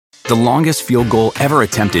The longest field goal ever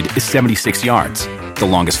attempted is 76 yards. The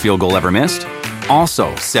longest field goal ever missed?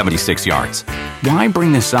 Also 76 yards. Why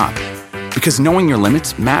bring this up? Because knowing your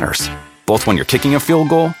limits matters, both when you're kicking a field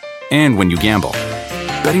goal and when you gamble.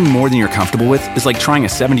 Betting more than you're comfortable with is like trying a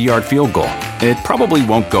 70-yard field goal. It probably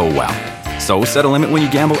won't go well. So set a limit when you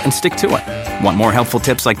gamble and stick to it. Want more helpful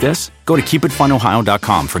tips like this? Go to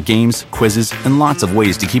keepitfunohio.com for games, quizzes, and lots of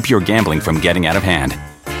ways to keep your gambling from getting out of hand.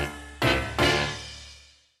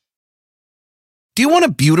 Do you want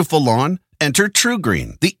a beautiful lawn? Enter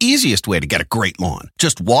TruGreen, the easiest way to get a great lawn.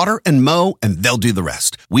 Just water and mow, and they'll do the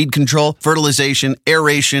rest. Weed control, fertilization,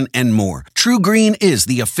 aeration, and more. TruGreen is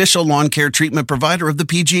the official lawn care treatment provider of the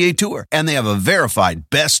PGA Tour, and they have a verified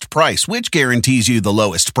best price, which guarantees you the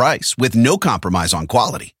lowest price with no compromise on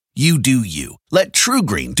quality. You do you. Let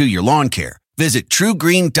TruGreen do your lawn care. Visit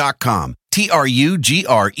TruGreen.com,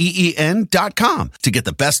 TruGreen.com, to get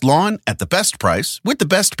the best lawn at the best price with the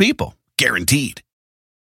best people. Guaranteed.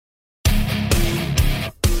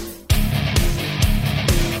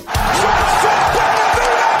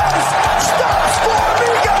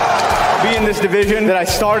 Be in this division that I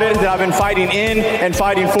started, that I've been fighting in and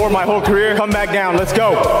fighting for my whole career. Come back down. Let's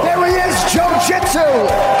go. There he is, Jiu-Jitsu,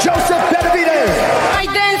 Joseph Benavidez. I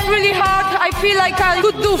danced really hard. I feel like I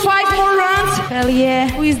could do 5 more rounds. Hell yeah.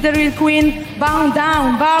 Who is the real queen? Bow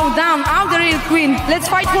down, bow down. I'm the real queen. Let's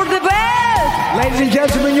fight for the belt. Ladies and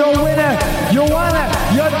gentlemen, your winner, your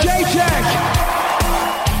Jacek.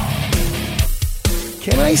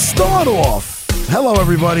 Can I start off? Hello,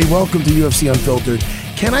 everybody. Welcome to UFC Unfiltered.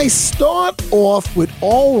 Can I start off with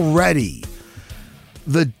already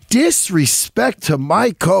the disrespect to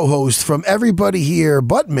my co-host from everybody here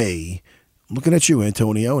but me? I'm looking at you,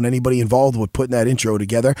 Antonio, and anybody involved with putting that intro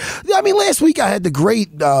together. I mean, last week I had the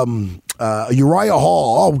great Uriah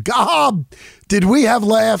Hall. Oh, God, did we have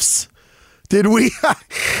laughs? Did we?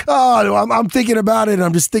 I'm thinking about it, and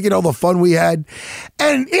I'm just thinking all the fun we had.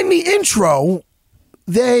 And in the intro,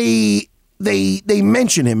 they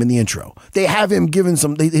mention him in the intro. They have him giving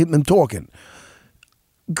him talking.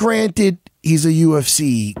 Granted, he's a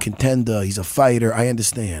UFC contender. He's a fighter. I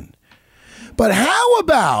understand. But how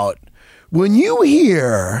about when you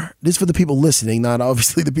hear, this for the people listening, not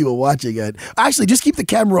obviously the people watching it. Actually, just keep the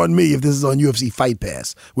camera on me if this is on UFC Fight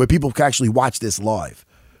Pass, where people can actually watch this live.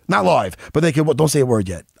 Not live, but they can. Don't say a word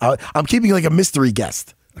yet. I'm keeping like a mystery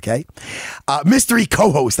guest, okay? Mystery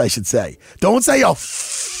co-host, I should say. Don't say a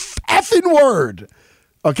effing word,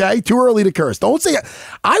 okay? Too early to curse. Don't say it.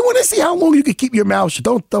 I want to see how long you can keep your mouth shut.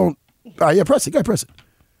 Don't. All right, yeah, press it. Go ahead, press it.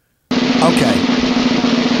 Okay.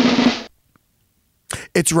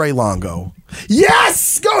 It's Ray Longo.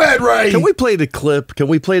 Yes! Go ahead, Ray! Can we play the clip? Can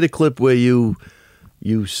we play the clip where you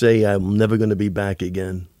say I'm never going to be back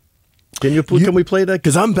again? Can we play that?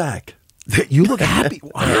 Because I'm back. You look happy.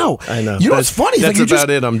 Wow. I know. You know what's funny? That's like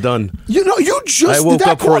about it. I'm done. You know, you just... I woke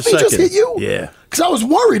up for a second. Just hit you? Yeah. Because I was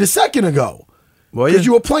worried a second ago. Because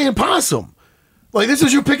you were playing possum. Like, this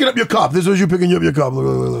is you picking up your cup. This was you picking up your cup.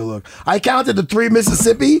 Look. I counted the 3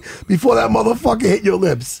 Mississippi before that motherfucker hit your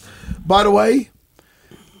lips. By the way...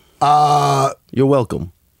 You're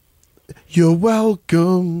welcome. You're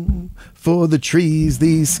welcome for the trees,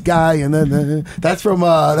 the sky, and then that's from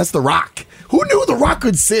that's The Rock. Who knew The Rock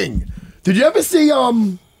could sing? Did you ever see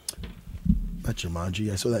not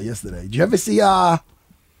Jumanji? I saw that yesterday. Did you ever see what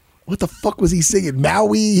the fuck was he singing?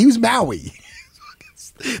 Maui. He was Maui.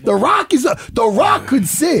 The Rock could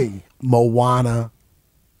sing. Moana.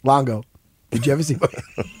 Longo. Did you ever see?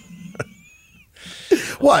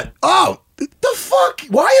 What? Oh. The fuck?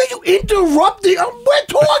 Why are you interrupting? We're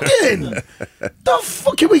talking. The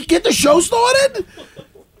fuck? Can we get the show started?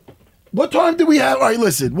 What time do we have? All right,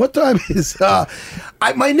 listen. What time is?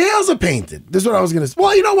 My nails are painted. This is what I was gonna say.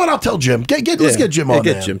 Well, you know what? I'll tell Jim. Let's get Jim on.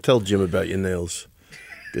 Get Jim. Tell Jim about your nails.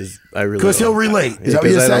 Because he'll relate. Is that what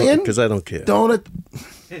you're saying? Because I don't care. Don't it?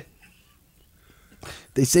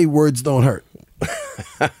 They say words don't hurt.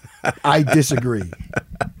 I disagree.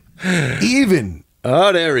 Even.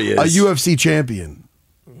 Oh, there he is. A UFC champion.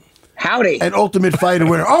 Howdy. An Ultimate Fighter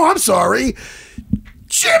winner. Oh, I'm sorry.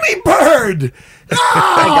 Jimmy Bird. Oh,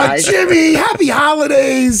 hi, Jimmy. Happy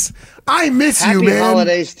holidays. I miss you, man. Happy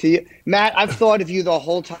holidays to you. Matt, I've thought of you the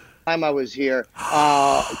whole time I was here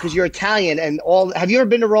because you're Italian and all. Have you ever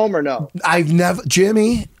been to Rome or no? I've never.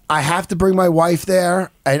 Jimmy, I have to bring my wife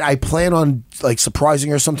there, and I plan on like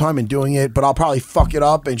surprising her sometime and doing it, but I'll probably fuck it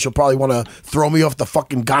up, and she'll probably want to throw me off the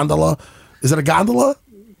fucking gondola. Is it a gondola?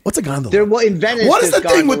 What's a gondola? In Venice, what is the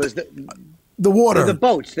thing with The water. The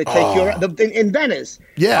boats that take you around in Venice.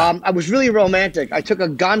 Yeah. I was really romantic. I took a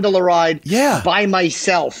gondola ride by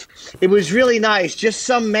myself. It was really nice. Just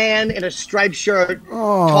some man in a striped shirt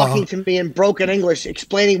talking to me in broken English,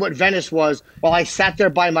 explaining what Venice was while I sat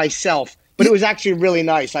there by myself. But it was actually really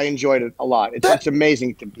nice. I enjoyed it a lot. It's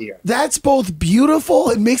amazing to be here. That's both beautiful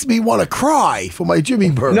and makes me want to cry for my Jimmy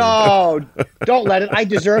bird. No, don't let it. I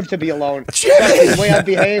deserve to be alone. Jimmy! The way I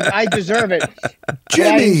behaved, I deserve it. Jimmy!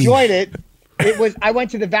 But I enjoyed it. I went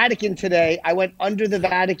to the Vatican today. I went under the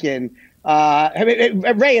Vatican.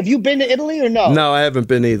 Ray, have you been to Italy or no? No, I haven't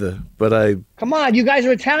been either. But Come on, you guys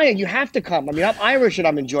are Italian. You have to come. I mean, I'm Irish and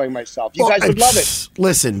I'm enjoying myself. You guys would love it.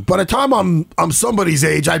 Listen, by the time I'm somebody's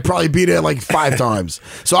age, I'd probably be there like 5 times.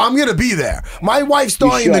 So I'm gonna be there. My wife's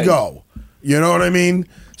dying to go. You know what I mean?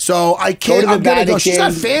 So I can't. I'm gonna go. She's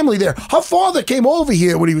got family there. Her father came over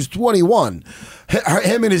here when he was 21.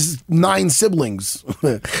 Him and his 9 siblings.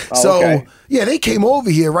 So yeah, they came over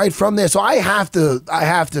here right from there. So I have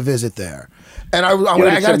to visit there. And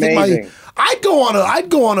I got to take I'd go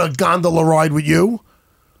on a gondola ride with you.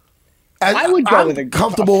 And I would go with a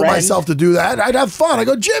comfortable with myself to do that. I'd have fun. I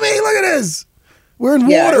go, Jimmy, look at this. We're in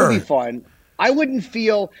water. Yeah, it would be fun. I wouldn't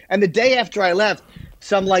feel. And the day after I left,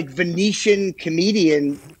 some like Venetian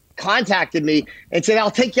comedian contacted me and said,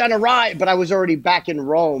 "I'll take you on a ride," but I was already back in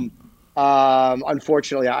Rome.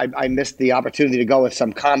 Unfortunately, I missed the opportunity to go with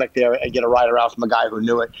some comic there and get a ride around from a guy who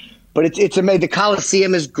knew it. But it's amazing. The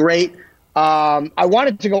Colosseum is great. I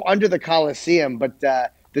wanted to go under the Colosseum, but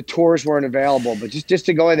the tours weren't available. But just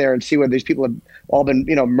to go in there and see where these people have all been,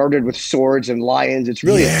 murdered with swords and lions. It's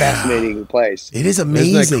really a fascinating place. It is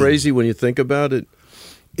amazing. Isn't that crazy when you think about it?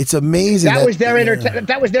 It's amazing. That was their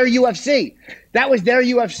that was their UFC. That was their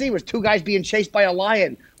UFC. Was 2 guys being chased by a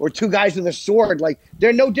lion or 2 guys with a sword. Like,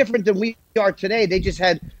 they're no different than we are today. They just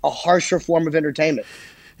had a harsher form of entertainment.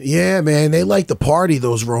 Yeah, man, they like to party,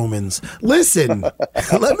 those Romans. Listen,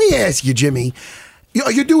 let me ask you, Jimmy.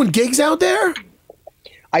 Are you doing gigs out there?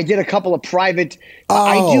 I did a couple of private.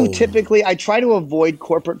 I do typically. I try to avoid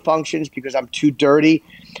corporate functions because I'm too dirty.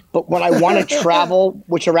 But when I want to travel,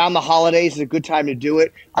 which around the holidays is a good time to do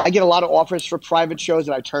it, I get a lot of offers for private shows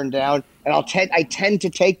that I turn down, and I tend to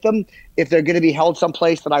take them if they're going to be held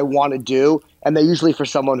someplace that I want to do, and they're usually for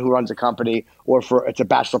someone who runs a company or it's a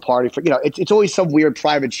bachelor party. It's always some weird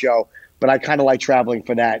private show. But I kind of like traveling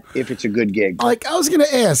for that if it's a good gig. Like, I was going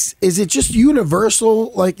to ask, is it just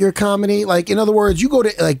universal, like your comedy? Like, in other words, you go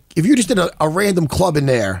to, like, if you just did a random club in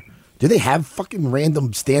there, do they have fucking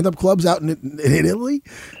random stand-up clubs out in Italy?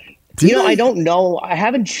 I don't know. I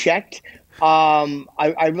haven't checked.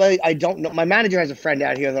 I don't know. My manager has a friend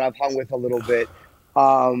out here that I've hung with a little bit.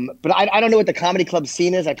 But I don't know what the comedy club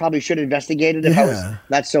scene is. I probably should have investigated if I was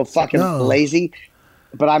not so fucking lazy.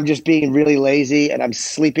 But I'm just being really lazy, and I'm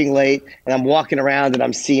sleeping late, and I'm walking around, and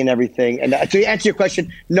I'm seeing everything. And to answer your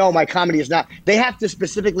question, no, my comedy is not. They have to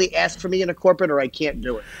specifically ask for me in a corporate, or I can't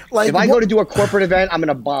do it. Like, if I go to do a corporate event, I'm going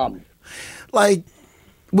to bomb. Like,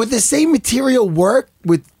 would the same material work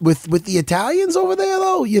with the Italians over there,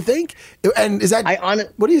 though, you think? And is that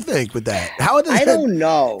what do you think with that? I don't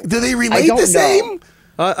know. Do they relate the same?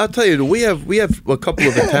 I'll tell you, we have a couple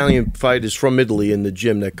of Italian fighters from Italy in the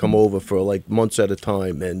gym that come over for like months at a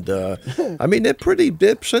time, and I mean their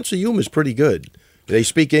sense of humor is pretty good. They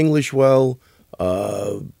speak English well,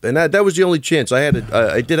 and that was the only chance I had.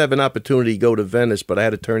 I did have an opportunity to go to Venice, but I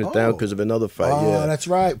had to turn it down because of another fight. Oh, that's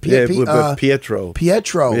right. With Pietro.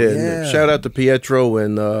 Pietro. Yeah. Shout out to Pietro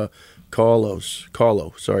and Carlo.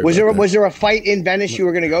 Sorry. Was there a fight in Venice you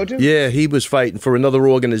were going to go to? Yeah, he was fighting for another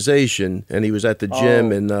organization, and he was at the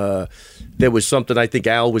gym, and there was something. I think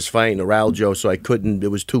Al was fighting or Aljo, so I couldn't.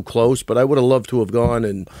 It was too close, but I would have loved to have gone,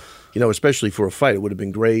 and especially for a fight, it would have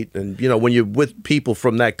been great. And when you're with people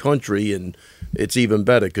from that country, and it's even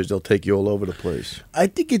better because they'll take you all over the place. I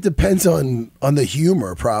think it depends on the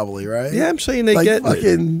humor, probably, right? Yeah, I'm saying they get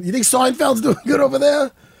it. You think Seinfeld's doing good over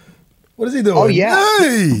there? What is he doing? Oh, yeah.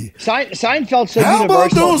 Hey! Seinfeld's so How universal.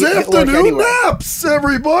 about those afternoon naps,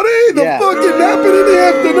 everybody? The fucking napping in the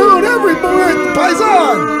afternoon, everybody.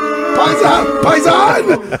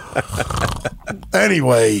 Paisan.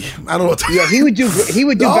 Anyway, I don't know what to Yeah, he would do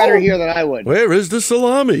better here than I would. Where is the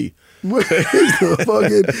salami? What's with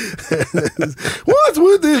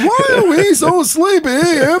this? Why are we so sleepy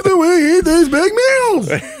after we eat these big meals?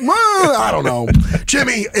 Well, I don't know.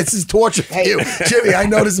 Jimmy, it's his torture for you. Jimmy, I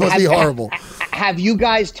know this must be horrible. Have you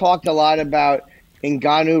guys talked a lot about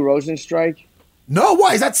Ngannou Rosenstrike? No,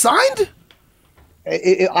 why? Is that signed?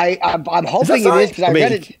 I'm hoping it is because I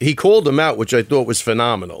read it. He called him out, which I thought was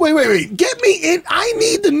phenomenal. Wait. Get me in. I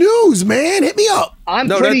need the news, man. Hit me up. I'm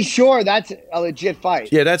pretty sure that's a legit fight.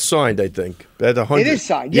 Yeah, that's signed, I think. At 100. It is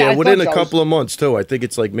signed. Yeah, within a couple of months, too. I think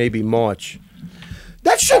it's like maybe March.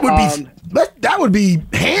 That shit would be that would be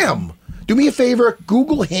ham. Do me a favor,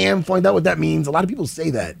 Google ham, find out what that means. A lot of people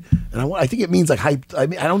say that, and I think it means like hype. I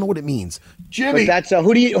mean, I don't know what it means. Jimmy, but that's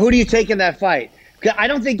who do you take in that fight? I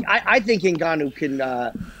don't think I think Ngannou can.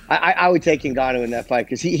 I would take Ngannou in that fight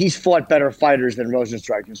because he's fought better fighters than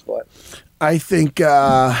Rozenstruik has fought. I think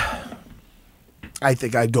I'd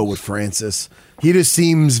go with Francis. He just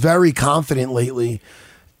seems very confident lately,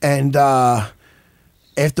 and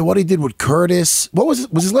after what he did with Curtis, what was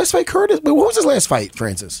it? Was his last fight Curtis? What was his last fight,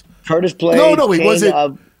 Francis? Curtis Blades. No, wait, was it?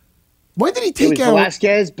 When did he take out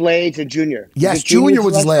Velasquez, Blades, and Junior? Yes, Junior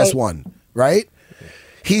was his last one, right?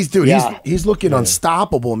 He's looking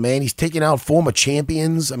unstoppable, man. He's taking out former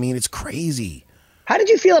champions. I mean, it's crazy. How did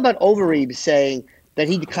you feel about Overeem saying that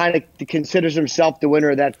he kind of considers himself the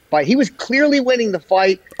winner of that fight? He was clearly winning the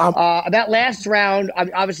fight. That last round,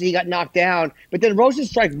 obviously he got knocked down, but then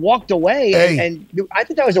Rozenstruik walked away, and I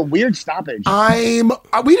think that was a weird stoppage.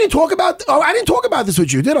 We didn't talk about. I didn't talk about this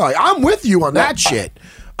with you, did I? I'm with you on that shit.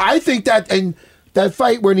 I think that and. That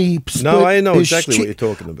fight when he split I know exactly what you're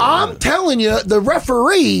talking about. I'm telling you, the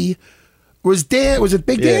referee was Dan. Was it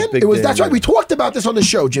Big Dan? Big Dan, that's right. We talked about this on the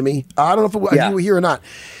show, Jimmy. I don't know if you were here or not.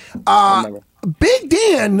 Big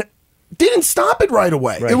Dan didn't stop it right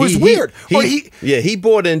away. Right. It was weird. He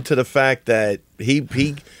bought into the fact that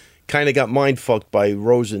he kind of got mind fucked by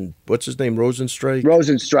what's his name? Rozenstruik?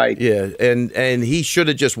 Rozenstruik. Yeah, and he should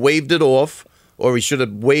have just waved it off, or he should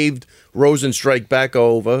have waved Rozenstruik back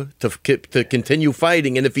over to continue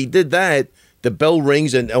fighting. And if he did that, the bell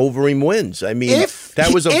rings and Overeem wins. I mean, if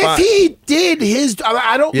he did his,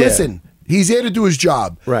 listen. He's there to do his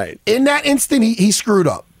job. Right. In that instant, he screwed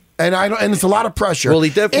up, and it's a lot of pressure. Well, he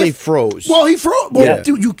definitely froze. Well, he froze. Well,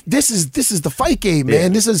 dude, this is the fight game,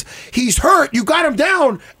 man. He's hurt. You got him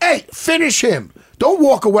down. Hey, finish him. Don't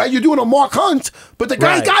walk away. You're doing a Mark Hunt, but the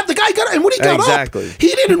guy got, and when he got up, he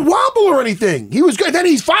didn't wobble or anything. He was good. Then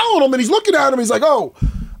he's following him and he's looking at him. He's like, oh,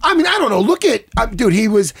 I mean, I don't know. Dude, he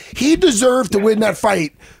deserved to win that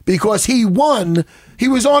fight because he won. He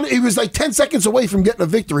was like 10 seconds away from getting a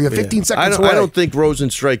victory, or 15 seconds away. I don't think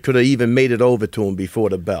Rozenstruik could have even made it over to him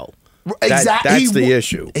before the bell. Exactly. That's the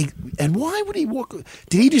issue. And why would he walk?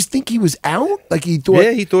 Did he just think he was out? Like he thought? Yeah,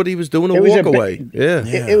 he thought he was doing a walk away.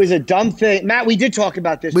 It was a dumb thing. Matt, we did talk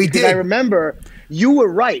about this. I remember you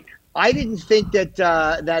were right. I didn't think that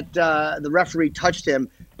the referee touched him,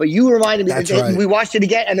 but you reminded me. That's right. We watched it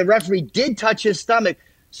again, and the referee did touch his stomach.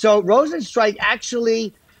 So Rozenstruik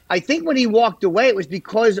actually, I think when he walked away, it was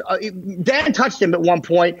because Dan touched him at one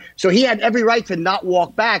point, so he had every right to not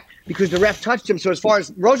walk back because the ref touched him. So as far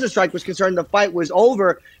as Rozenstruik was concerned, the fight was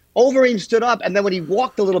over. Overeem stood up, and then when he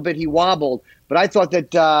walked a little bit, he wobbled. But I thought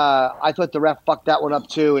that the ref fucked that one up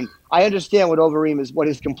too, and I understand what what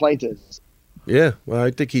his complaint is. Yeah, well,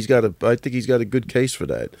 I think he's got a good case for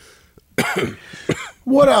that.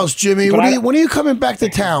 What else, Jimmy? When are you coming back to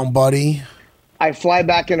town, buddy? I fly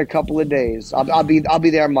back in a couple of days. I'll be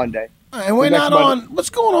there Monday. And we're not on. What's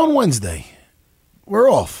going on Wednesday?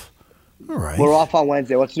 We're off. All right. We're off on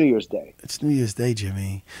Wednesday. What's New Year's Day? It's New Year's Day,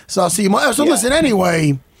 Jimmy. So I'll see you. So listen,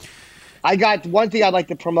 anyway. I got one thing I'd like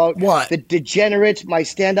to promote. What? The Degenerates, my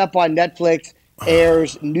stand-up on Netflix,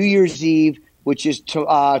 airs New Year's Eve, which is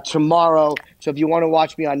tomorrow. So if you want to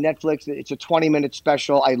watch me on Netflix, it's a 20-minute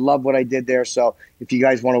special. I love what I did there. So if you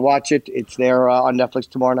guys want to watch it, it's there on Netflix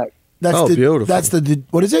tomorrow night. Beautiful. That's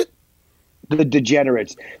what is it? The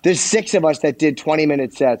Degenerates. There's 6 of us that did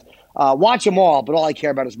 20-minute sets. Watch them all, but all I care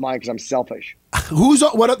about is mine because I'm selfish. Do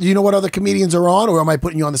you know what other comedians are on, or am I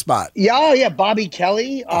putting you on the spot? Yeah, Bobby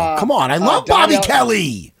Kelly. Come on, I love Bobby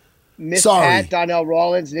Kelly. Miss Pat, Donnell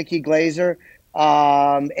Rawlins, Nikki Glazer,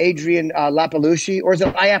 Adrian Lapalucci, or is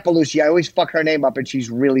it Iapalucci? I always fuck her name up, and she's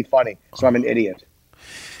really funny, so I'm an idiot.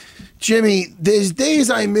 Jimmy, there's days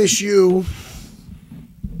I miss you,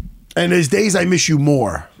 and there's days I miss you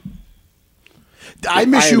more. I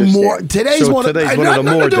miss you more. Today's one of the more days.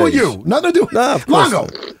 Nothing to do with you. Nothing to do with Longo.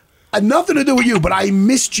 Nothing to do with you, but I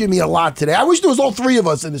miss Jimmy a lot today. I wish there was all 3 of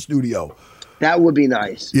us in the studio. That would be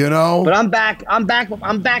nice. You know? But I'm back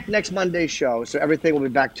next Monday's show, so everything will be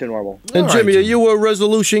back to normal. And Jimmy, are you a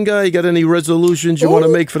resolution guy? You got any resolutions you want to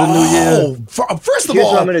make for the new year? First of Here's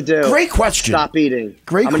all, what I'm gonna do. Great question. Stop eating.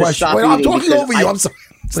 Great question. Wait, I'm talking over you. I'm sorry.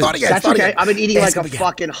 Start again. That's okay. I've been eating like a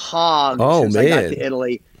fucking hog since I got to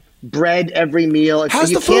Italy. bread every meal.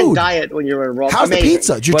 How's you the can't food? diet when you're in Rome. How's the Amazing.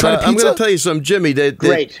 pizza? Did you But try the pizza? I'm going to tell you something, Jimmy.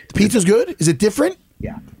 Great. The pizza's good? Is it different?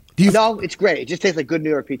 Yeah. you- No, it's great. It just tastes like good New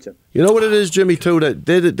York pizza. You know what it is, Jimmy, too? That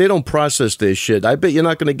they don't process their shit. I bet you're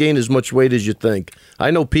not going to gain as much weight as you think.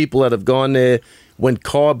 I know people that have gone there, went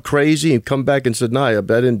carb crazy, and come back and said, "Nah, I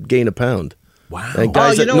didn't gain a pound." Wow. And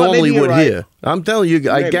guys you that know what? normally Maybe you're would right. here. I'm telling you,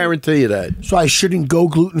 I Maybe. guarantee you that. So I shouldn't go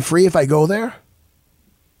gluten-free if I go there?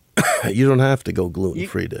 You don't have to go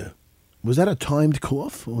gluten-free there. Was that a timed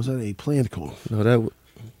cough or was that a planned cough? No, that. Were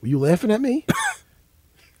you laughing at me?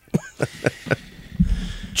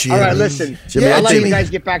 All right, listen. Jimmy, I'll let Jimmy. you guys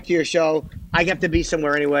get back to your show. I have to be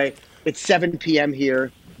somewhere anyway. It's 7 p.m.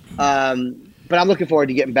 here. But I'm looking forward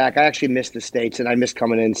to getting back. I actually missed the States, and I missed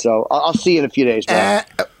coming in. So I'll see you in a few days, bro.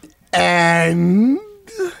 And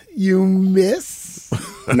you miss?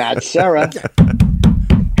 Matt Serra.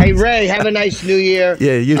 Hey, Ray, have a nice New Year.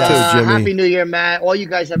 Yeah, you too, Jimmy. Happy New Year, Matt. All you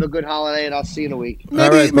guys have a good holiday, and I'll see you in a week.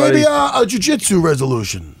 Maybe right, buddy. maybe a jiu-jitsu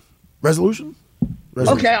resolution. Resolution?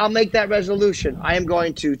 Okay, I'll make that resolution. I am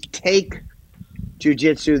going to take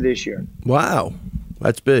jiu-jitsu this year. Wow,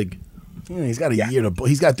 that's big. Yeah, he's got a year to.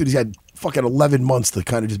 He's got fucking 11 months to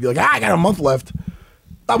kind of just be like, I got a month left.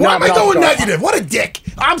 Why am I but I'll going start. negative? What a dick.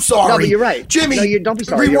 I'm sorry. No, but you're right. Jimmy, No, don't be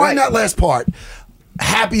sorry. Rewind You're right. that last part.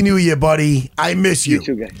 Happy New Year, buddy. I miss you. You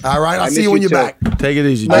too, guys. All right, I'll I see miss you when you you're too. back. Take it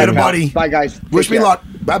easy, Later, Jimmy. buddy. Bye, guys. Wish Take me care. luck.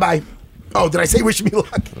 Bye-bye. Oh, did I say wish me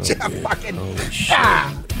luck? Fucking.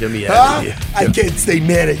 Get me out of here. I can't stay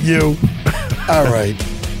mad at you. All right.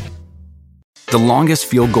 The longest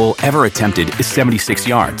field goal ever attempted is 76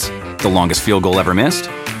 yards. The longest field goal ever missed?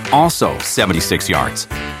 Also 76 yards.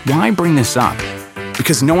 Why bring this up?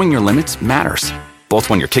 Because knowing your limits matters, both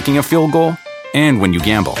when you're kicking a field goal and when you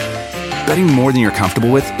gamble. Betting more than you're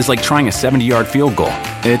comfortable with is like trying a 70-yard field goal.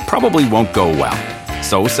 It probably won't go well.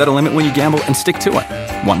 So set a limit when you gamble and stick to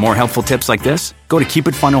it. Want more helpful tips like this? Go to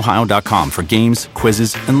keepitfunohio.com for games,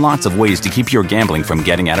 quizzes, and lots of ways to keep your gambling from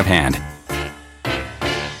getting out of hand.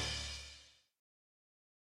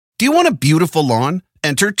 Do you want a beautiful lawn?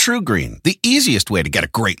 Enter TruGreen, the easiest way to get a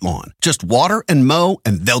great lawn. Just water and mow,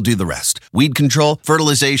 and they'll do the rest. Weed control,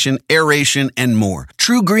 fertilization, aeration, and more.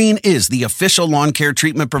 TruGreen is the official lawn care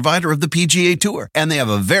treatment provider of the PGA Tour, and they have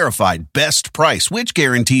a verified best price, which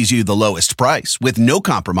guarantees you the lowest price with no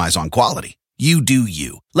compromise on quality. You do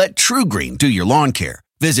you. Let TruGreen do your lawn care.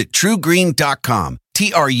 Visit TruGreen.com,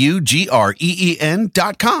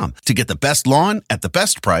 TruGreen.com, to get the best lawn at the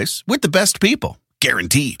best price with the best people.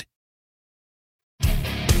 Guaranteed.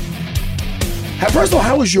 First of all,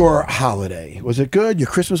 how was your holiday? Was it good? Your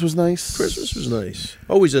Christmas was nice? Christmas was nice.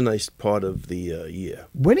 Always a nice part of the year.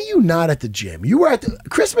 When are you not at the gym? You were at the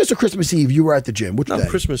Christmas or Christmas Eve? You were at the gym. Which No, day?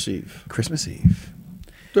 Christmas Eve. Christmas Eve.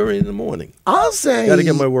 During the morning. I'll say. Got to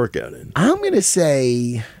get my workout in. I'm gonna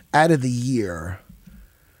say out of the year,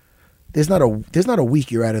 there's not a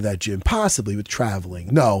week you're out of that gym. Possibly with traveling.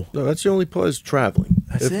 No, that's the only part is traveling.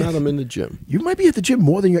 That's if it. not, I'm in the gym. You might be at the gym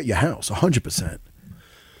more than you're at your house. 100%.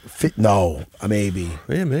 No, maybe.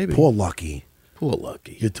 Yeah, maybe. Poor Lucky. Poor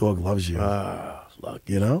Lucky. Your dog loves you.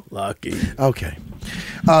 Lucky. You know. Lucky. Okay.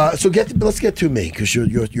 So let's get to me because your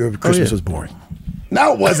Christmas yeah. was boring.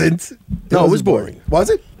 No, it wasn't. No, it was boring. Was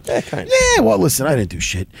it? Yeah, kind of. Yeah, well, listen, I didn't do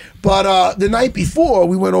shit. But the night before,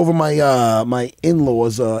 we went over my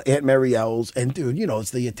in-laws, Aunt Marielle's, and dude, you know,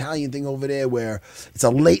 it's the Italian thing over there where it's a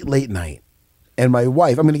late night. And my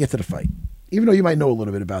wife, I'm going to get to the fight, even though you might know a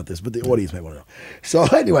little bit about this, but the audience might want to know. So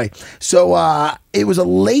anyway, it was a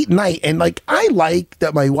late night, and like I like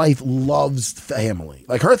that my wife loves family.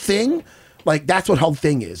 Like her thing, like that's what her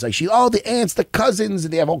thing is. Like the aunts, the cousins,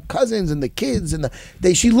 and they have all cousins and the kids, and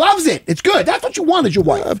she loves it. It's good. That's what you want as your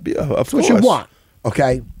wife. Of That's what you course. want.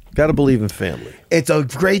 Okay. Got to believe in family. It's a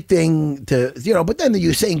great thing to, but then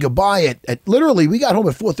you're saying goodbye at literally, we got home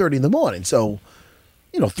at 4:30 in the morning. So,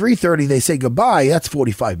 3:30, they say goodbye. That's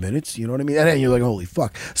 45 minutes. You know what I mean? And then you're like, holy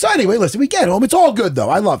fuck. So anyway, listen, we get home. It's all good, though.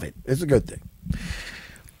 I love it. It's a good thing.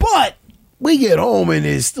 But we get home, and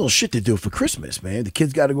there's still shit to do for Christmas, man. The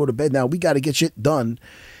kids got to go to bed now. We got to get shit done.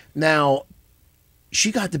 Now,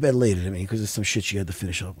 she got to bed later than me because there's some shit she had to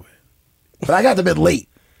finish up with. But I got to bed late,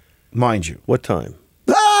 mind you. What time?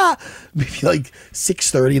 Maybe like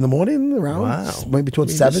 6:30 in the morning, around. Wow. Maybe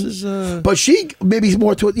towards I mean, 7. this is, But she maybe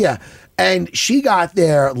more toward and she got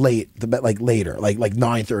there late, like later, like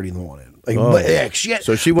 9:30 in the morning. Like, but, yeah,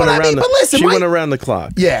 so she went but around. but listen, she went around the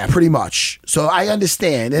clock. Yeah, pretty much. So I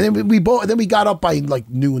understand. And then we both. Then we got up by like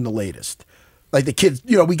noon, the latest. Like the kids,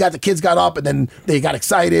 the kids got up and then they got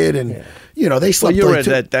excited and they slept. Well, you're like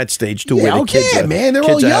at that stage too. Yeah, where the okay, kids are, man, they're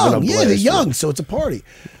kids all are having young. a Yeah, they're blast. young, so it's a party.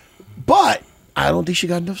 But I don't think she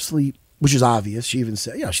got enough sleep. which is obvious. She even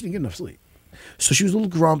said, she didn't get enough sleep. So she was a little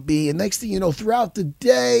grumpy, and next thing you know, throughout the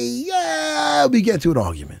day, we get to an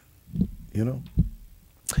argument,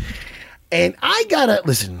 And I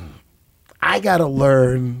gotta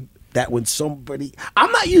learn that when somebody,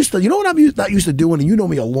 I'm not used to, what I'm not used to doing, and you know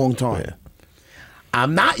me a long time. Yeah.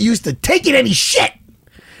 I'm not used to taking any shit.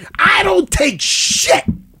 I don't take shit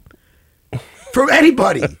from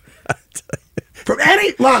anybody. From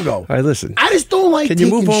any Longo. All right, listen. I just don't like. Can you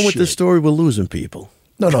move on with the story? We're losing people.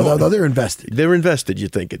 No, they're invested. They're invested, you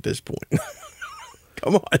think, at this point.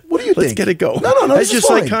 Come on. What do you think? Let's get it going. No. As your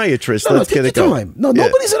psychiatrist, let's get it going. No,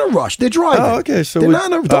 nobody's in a rush. They're driving. Oh, okay. So they're not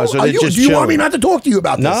in a rush. Do you want me not to talk to you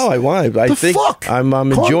about this? No, I want. I think I'm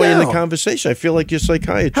enjoying the conversation. I feel like you're a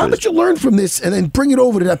psychiatrist. How about you learn from this and then bring it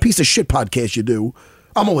over to that piece of shit podcast you do?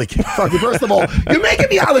 I'm only kidding. Fuck you. First of all, you're making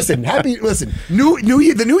me listen. New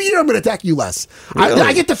year. The new year, I'm going to attack you less. Really?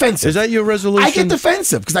 I get defensive. Is that your resolution? I get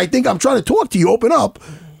defensive because I think I'm trying to talk to you, open up,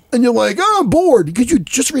 and you're like, I'm bored. Could you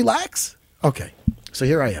just relax? Okay, so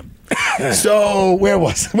here I am. So where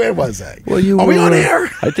was I? Well, are we on air?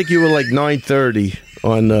 I think you were like 9:30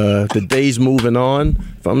 on the days moving on.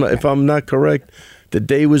 If I'm not correct. The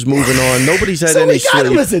day was moving on. Nobody's had any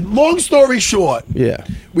sleep. Listen, long story short. Yeah.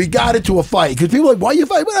 We got into a fight. Because people are like, why you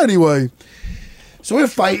fight? But anyway. So we're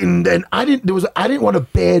fighting, and I didn't want a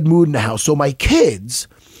bad mood in the house. So my kids,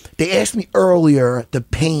 they asked me earlier to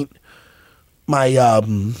paint my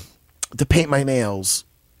nails.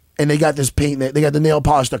 And they got this paint, they got the nail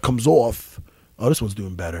polish that comes off. Oh, this one's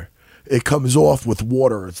doing better. It comes off with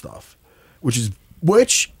water and stuff. Which is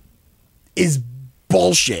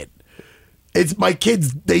bullshit. It's my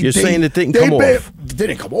kids. You're saying it didn't come off? It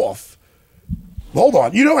didn't come off. Hold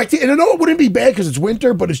on. I know it wouldn't be bad because it's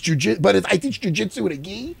winter, but it's jujitsu. But I teach jujitsu with a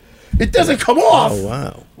gi. It doesn't come off. Oh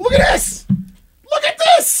wow! Look at this. Look at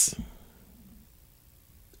this.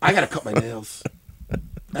 I gotta cut my nails.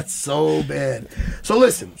 That's so bad. So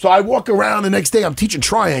listen. So I walk around the next day. I'm teaching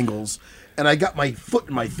triangles, and I got my foot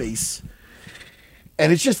in my face.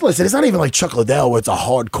 And it's just it's not even like Chuck Liddell where it's a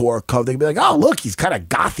hardcore cover. They'd be like, oh look, he's kind of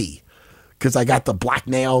gothy. Because I got the black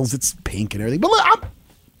nails, it's pink and everything. But look,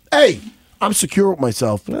 I'm secure with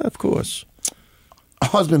myself. Yeah, of course.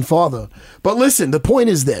 Husband, father. But listen, the point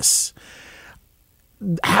is this.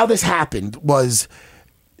 How this happened was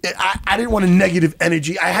I didn't want a negative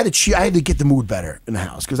energy. I had to get the mood better in the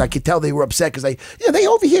house because I could tell they were upset because they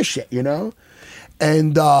overhear shit,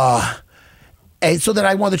 And so then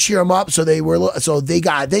I wanted to cheer them up. So they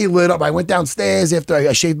lit up. I went downstairs after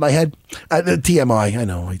I shaved my head. The TMI, I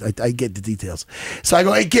know. I get the details. So I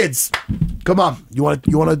go, hey kids, come on. You want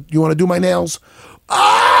to do my nails?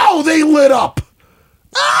 Oh, they lit up.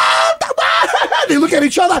 They look at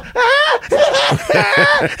each other.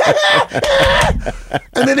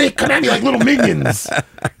 And then they come at me like little minions.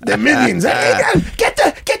 They're minions. Get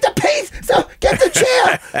the paint. So get the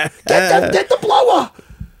chair. Get the blower.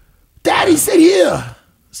 Daddy, sit here.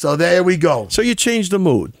 So there we go. So you changed the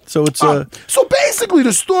mood. So it's So basically,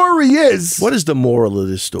 the story is. What is the moral of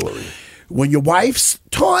this story? When your wife's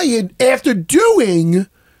tired after doing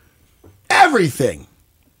everything.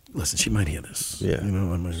 Listen, she might hear this. Yeah.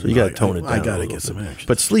 So you got to tone it down. I got to get some action.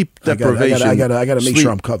 But sleep deprivation. I got to make sure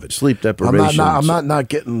I'm covered. Sleep deprivation. I'm not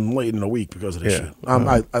getting late in a week because of this shit.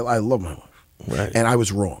 I love my wife. Right. And I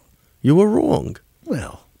was wrong. You were wrong.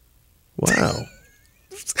 Well. Wow.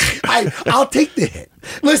 I'll take the hit.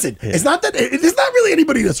 Listen, it's not really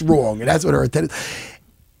anybody that's wrong, and that's what her intent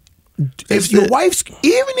is.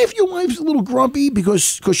 Even if your wife's a little grumpy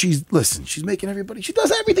because she's making everybody. She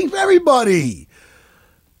does everything for everybody.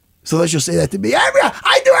 So let's just say that to me.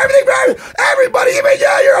 I do everything for everybody, even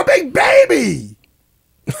you. You're a big baby.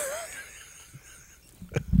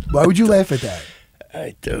 Why would you laugh at that?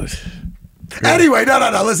 I don't. Anyway,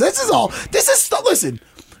 no. Listen, listen.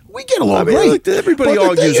 We get along great. Look, everybody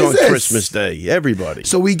argues on Christmas Day. Everybody.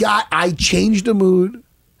 So I changed the mood.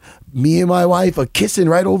 Me and my wife are kissing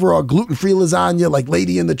right over our gluten-free lasagna like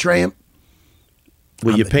Lady and the Tramp.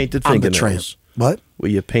 With your painted fingernails. What?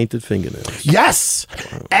 With your painted fingernails. Yes.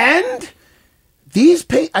 Wow. And these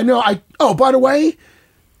by the way,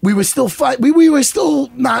 we were still we were still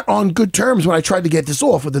not on good terms when I tried to get this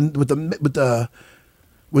off with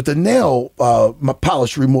the nail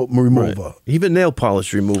polish remover. Right. Even nail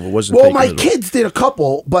polish remover wasn't. Well, my kids did a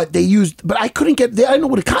couple, but I couldn't get. I didn't know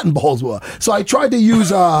what the cotton balls were, so I tried to use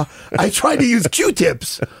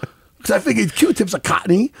Q-tips because I figured Q-tips are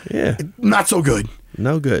cottony. Yeah, not so good.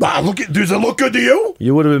 No good. Does it look good to you?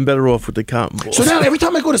 You would have been better off with the cotton balls. So now every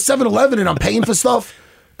time I go to 7-Eleven and I'm paying for stuff,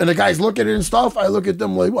 and the guys look at it and stuff, I look at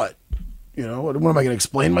them like, what? What am I going to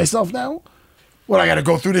explain myself now? What, I got to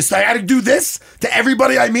go through this? I got to do this to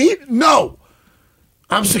everybody I meet? No.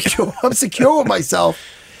 I'm secure. I'm secure with myself.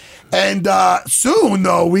 And soon,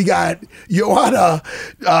 though, we got Joanna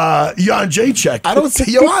Jędrzejczyk. I don't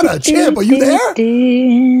see Joanna. Champ, are you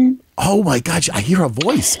there? Oh, my God. I hear her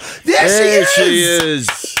voice. There she is.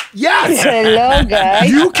 Yes. Hello, guys.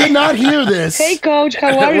 You cannot hear this. Hey, Coach.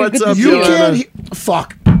 How are you? What's Good up, to You see can't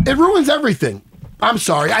Fuck. It ruins everything. I'm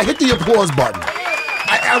sorry. I hit the applause button.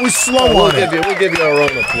 I was slow on it. We'll give you our own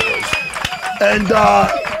applause. And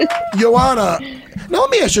Joanna, now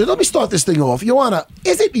let me start this thing off. Joanna,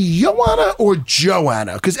 is it Joanna or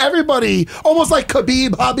Joanna? Because everybody, almost like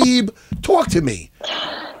Khabib, Habib, talk to me.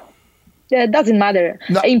 Yeah, it doesn't matter.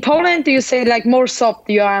 No. In Poland, you say like more soft,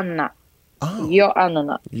 Joanna. Oh.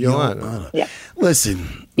 Joanna. Yeah.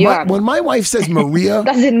 Listen, Joanna. when my wife says Maria,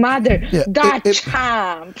 Doesn't matter. Yeah,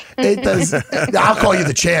 Champ. it does. I'll call you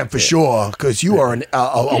the champ for sure because you are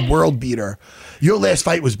a world beater. Your last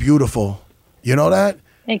fight was beautiful. You know that?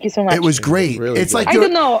 Thank you so much. It was great. Really It's good. like I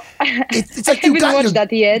don't know. It's like I you haven't got watched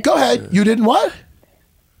that yet. Go ahead. You didn't what?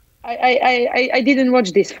 I didn't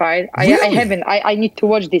watch this fight. I Really? haven't. I need to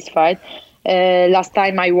watch this fight. Last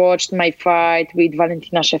time I watched my fight with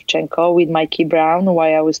Valentina Shevchenko with Mikey Brown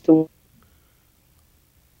while I was still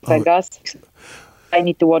Vegas. I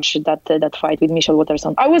need to watch that fight with Michelle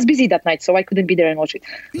Watterson. I was busy that night, so I couldn't be there and watch it.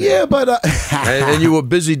 Yeah, but And you were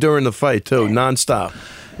busy during the fight, too, nonstop.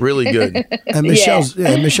 Really good. and Michelle's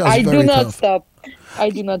Michelle's I very do not tough. stop. I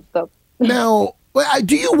do not stop. Now,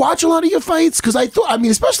 do you watch a lot of your fights? Because I mean,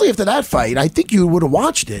 especially after that fight, I think you would have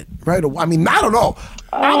watched it, right? I mean, I don't know.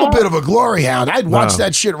 I'm a bit of a glory hound. I'd watch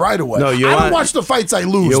that shit right away. No, I don't watch the fights I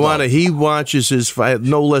lose. Joanna, he watches his fight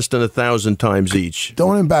no less than 1,000 times each.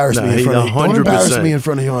 Don't embarrass me in he- front of Don't embarrass 100%. me in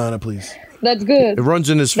front of Joanna, please. That's good. It runs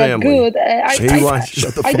in his That's family. good. I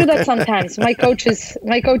do that sometimes. My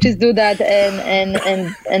coaches do that,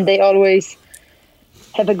 and they always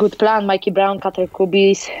have a good plan. Mikey Brown, Kater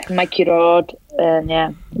Kubis, Mikey Rod,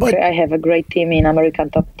 and But- I have a great team in American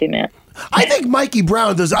Top Team. Yeah. I think Mikey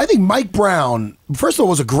Brown does. I think Mike Brown, first of all,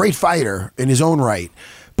 was a great fighter in his own right.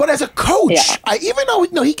 But as a coach, Yeah. even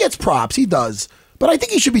though he gets props, he does. But I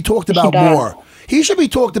think he should be talked about does. more. He should be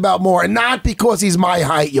talked about more, and not because he's my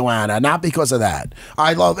height, Joanna. Not because of that.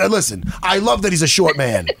 I love that he's a short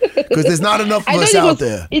man because there's not enough of us out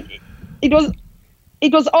there. It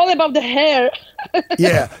was all about the hair.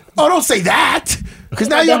 Yeah. Oh, don't say that because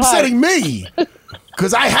now you're upsetting me.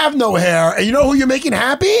 Because I have no hair, and you know who you're making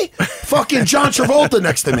happy? Fucking John Travolta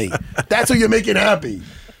next to me. That's who you're making happy.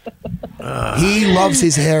 He loves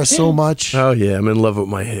his hair so much. Oh, yeah, I'm in love with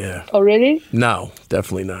my hair. Oh, really? No,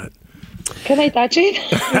 definitely not. Can I touch it?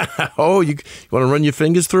 Oh, you want to run your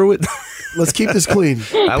fingers through it? Let's keep this clean.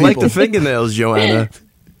 I like the fingernails, Joanna.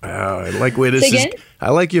 Oh, I like where this Say is. again? I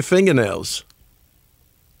like your fingernails.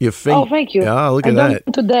 Oh, thank you. Oh, look I at done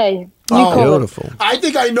that. today. Oh, Beautiful. I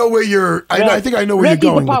think I know where you're. I think I know where Ready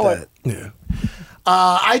you're going the power. with that. Yeah.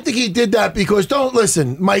 I think he did that because don't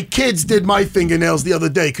listen. My kids did my fingernails the other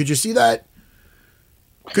day. Could you see that?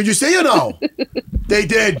 Could you see or no? They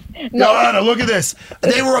did. Joanna, look at this.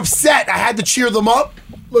 They were upset. I had to cheer them up.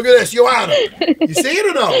 Look at this, Joanna. You see it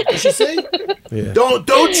or no? Did you see? Yeah. Don't.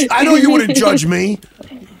 I know you wouldn't judge me.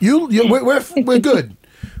 We're good.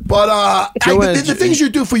 But the things you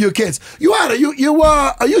do for your kids, Joanna,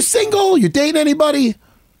 are you single? You dating anybody?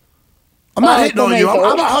 I'm not hitting on you.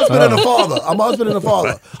 I'm a husband and a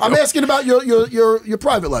father. I'm asking about your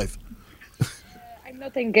private life. I'm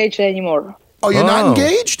not engaged anymore. Oh, you're not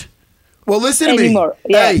engaged? Well, listen to me. Anymore.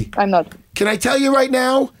 Yeah, Hey, I'm not. can I tell you right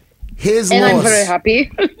now? His And loss. I'm very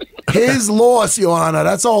happy. His loss, Joanna.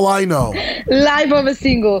 That's all I know. Life of a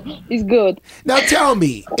single is good. Now tell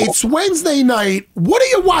me, it's Wednesday night. What are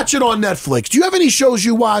you watching on Netflix? Do you have any shows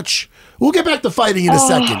you watch? We'll get back to fighting in a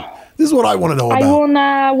second. This is what I want to know I about.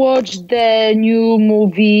 wanna watch the new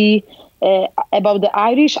movie about the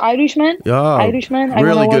Irishman. Oh, Irishman. I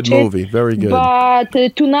really wanna good watch it. movie. Very good. But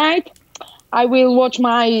tonight I will watch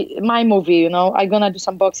my movie. You know, I'm gonna do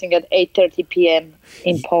some boxing at 8:30 p.m.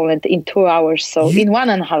 in Poland in 2 hours. So in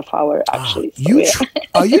 1.5 hours actually. So,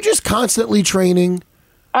 Are you just constantly training?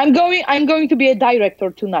 I'm going to be a director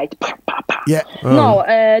tonight. Yeah.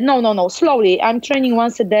 No. Slowly. I'm training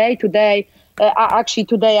once a day. Today,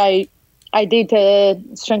 today I did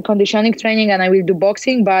strength conditioning training and I will do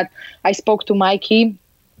boxing. But I spoke to Mikey.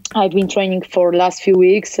 I've been training for last few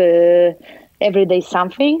weeks. Every day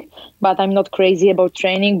something. But I'm not crazy about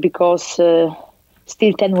training because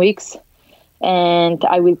still 10 weeks. And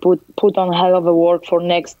I will put on hell of a work for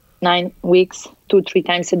next 9 weeks, 2-3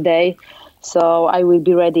 times a day. So I will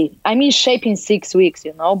be ready. I'm in shape in 6 weeks,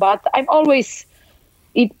 but I'm always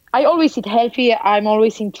I always eat healthy. I'm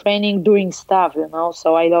always in training, doing stuff,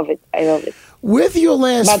 so I love it. With your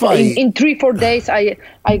last but fight, in 3-4 days, I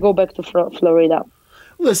go back to Florida.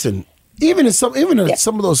 Listen, even in some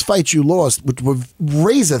of those fights you lost, which were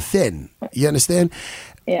razor thin, you understand?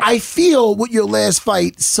 Yeah. I feel with your last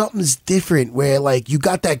fight, something's different. Where like you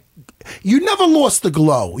got that, you never lost the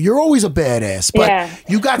glow. You're always a badass, but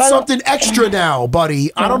you got something extra now,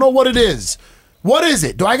 buddy. I don't know what it is. What is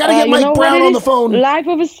it? Do I got to get Mike Brown on the phone? Life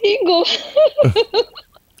of a single.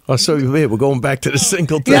 Oh, so we're going back to the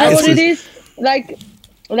single thing. You know what it is? Like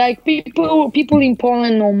people in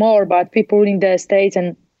Poland know more, but people in the States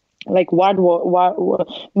and like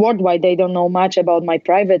worldwide, they don't know much about my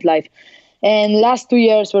private life. And last 2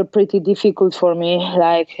 years were pretty difficult for me.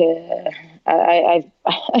 Like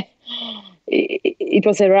it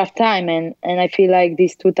was a rough time, and I feel like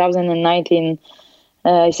this 2019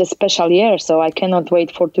 is a special year, so I cannot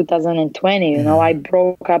wait for 2020. I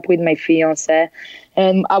broke up with my fiance,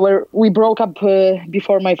 and we broke up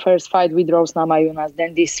before my first fight with Rose Namajunas.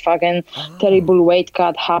 Then this fucking terrible weight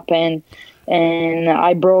cut happened, and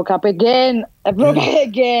I broke up again.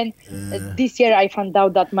 Again. This year I found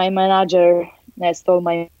out that my manager stole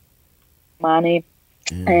my money.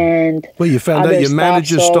 And well, you found out your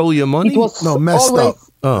manager stole your money? Messed up.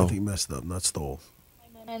 Oh, I think messed up, not stole.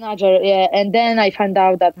 Manager, yeah, and then I found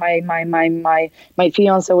out that my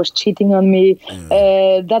fiance was cheating on me.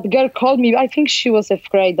 That girl called me. I think she was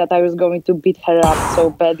afraid that I was going to beat her up so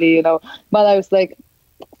badly, But I was like,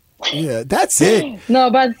 yeah, that's it. No,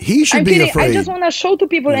 but he should be afraid. I just want to show to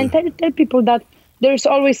people and tell people that there's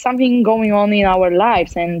always something going on in our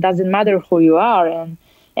lives, and doesn't matter who you are,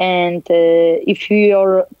 and if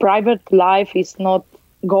your private life is not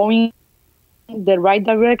going the right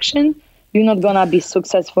direction, you're not gonna be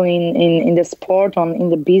successful in the sport or in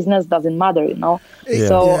the business. Doesn't matter, Yeah.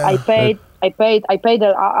 So I paid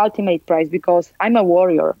the ultimate price because I'm a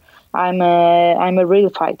warrior. I'm a real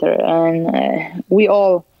fighter, and we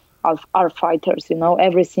all are fighters,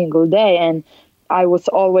 every single day. And I was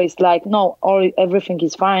always like, no, everything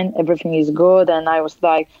is fine, everything is good. And I was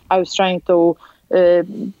trying to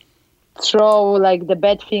throw like the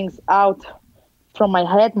bad things out from my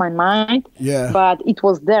head, my mind. Yeah. But it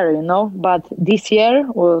was there, But this year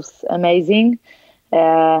was amazing,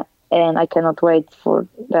 and I cannot wait for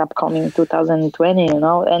the upcoming 2020,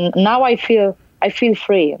 And now I feel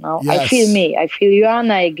free, Yes. I feel me. I feel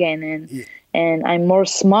Joanna again, and I'm more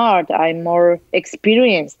smart. I'm more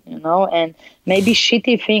experienced, And maybe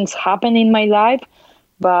shitty things happen in my life,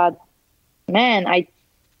 but man,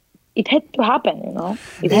 it had to happen,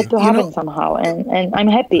 It had to happen somehow, and I'm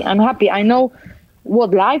happy. I know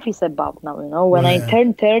what life is about now, When I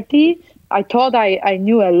turned 30, I thought I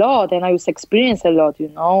knew a lot and I was experienced a lot,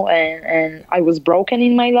 and I was broken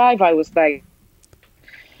in my life. I was like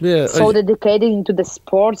so dedicated into the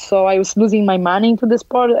sport, so I was losing my money into the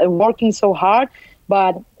sport and working so hard.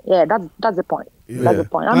 But yeah, that's the point. Yeah. That's the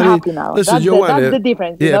point. I'm happy now. Listen, that's the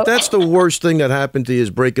difference. Yeah, if that's the worst thing that happened to you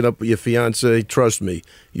is breaking up with your fiance, trust me,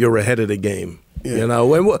 you're ahead of the game. Yeah.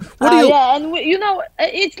 And what do you? Yeah, and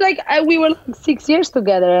it's like we were like 6 years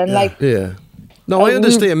together, and No, I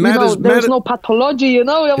understand. There's no pathology, you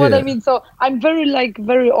know what I mean? So I'm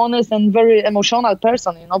very honest and very emotional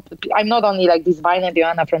person, I'm not only like this violent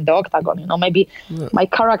Joanna from the octagon, maybe my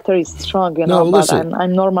character is strong, but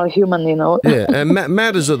I'm normal human, Yeah, and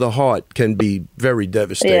matters of the heart can be very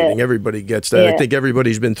devastating. Yeah. Everybody gets that. Yeah. I think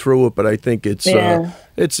everybody's been through it, but I think it's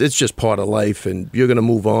just part of life, and you're going to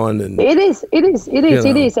move on. And it is,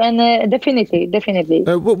 and definitely.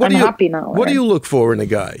 I'm happy now. What do you look for in a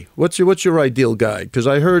guy? What's your ideal guy? Because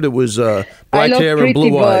I heard it was black hair and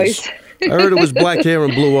blue eyes. I heard it was black hair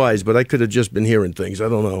and blue eyes, but I could have just been hearing things. I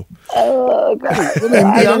don't know. Oh God,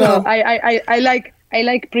 I don't know. I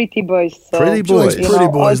like pretty boys. So, pretty boys.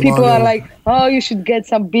 People are like, oh, you should get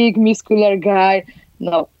some big muscular guy.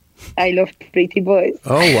 No. I love pretty boys.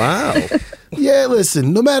 Oh, wow. Yeah,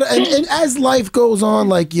 listen, no matter, and as life goes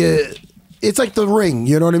on, it's like the ring,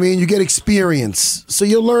 you know what I mean? You get experience. So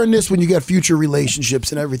you'll learn this when you get future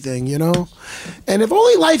relationships and everything, And if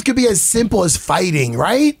only life could be as simple as fighting,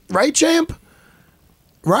 right? Right, champ?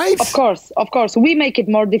 Right? Of course. We make it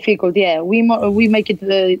more difficult, yeah. We make it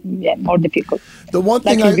more difficult. The one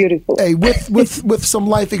thing beautiful. Hey, with some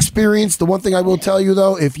life experience, the one thing I will tell you,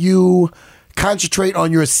 though, if you concentrate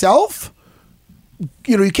on yourself,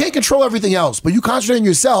 you can't control everything else, but you concentrate on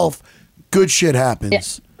yourself, good shit happens. Yeah.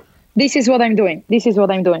 This is what I'm doing.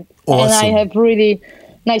 Awesome. And I have really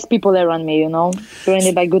nice people around me,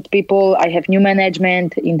 surrounded by good people. I have new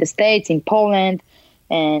management in the States, in Poland,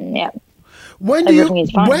 and yeah. Everything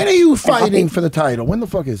is fine. When are you I'm happy. fighting for the title? When the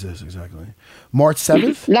fuck is this exactly? March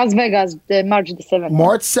 7th? Las Vegas, March the 7th.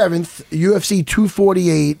 March 7th, UFC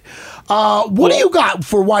 248. What do you got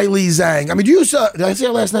for Weili Zhang? I mean, did I say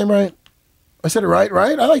her last name right? I said it right?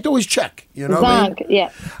 I like to always check. You know what I mean? Zhang,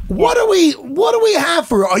 yeah. What do we have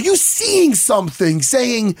for her? Are you seeing something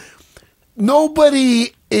saying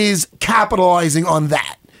nobody is capitalizing on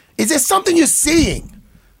that? Is there something you're seeing?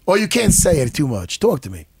 Or you can't say it too much? Talk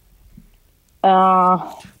to me.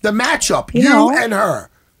 The matchup, you and her.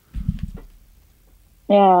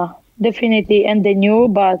 Yeah, definitely. And the new,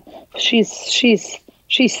 but she's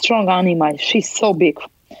strong animal. She's so big.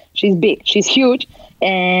 She's big. She's huge.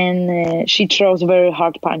 And she throws very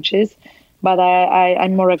hard punches, but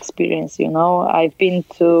I'm more experienced, I've been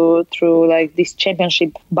through like these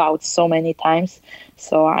championship bouts so many times,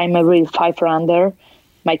 so I'm a real 5-rounder.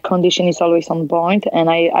 My condition is always on point, and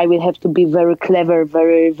I will have to be very clever,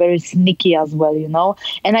 very, very sneaky as well,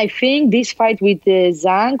 And I think this fight with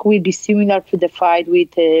Zhang will be similar to the fight with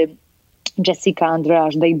Jessica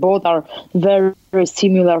Andrade. They both are very, very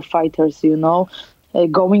similar fighters,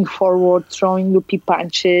 going forward, throwing loopy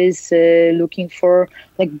punches, looking for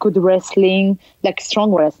like good wrestling, like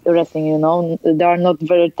strong wrestling. They are not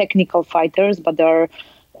very technical fighters, but they are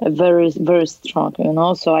very, very strong.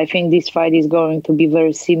 So I think this fight is going to be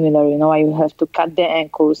very similar. I will have to cut the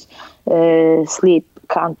ankles, sleep,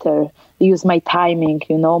 counter, use my timing.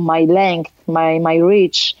 My length, my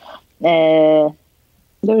reach.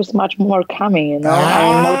 There's much more coming,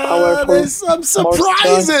 I'm more powerful. There's some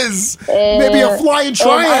surprises. Maybe a flying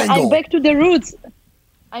triangle. I'm back to the roots.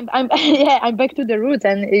 I'm back to the roots,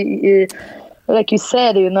 and like you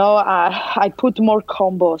said, I put more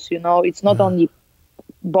combos. It's not only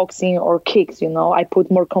boxing or kicks. I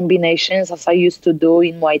put more combinations as I used to do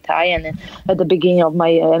in Muay Thai and at the beginning of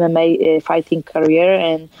my MMA fighting career,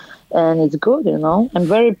 and it's good. I'm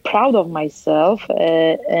very proud of myself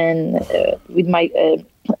and with my.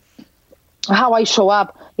 How I show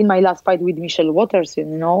up in my last fight with Michelle Waters,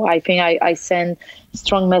 I think I send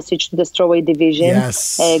strong message to the strawweight division.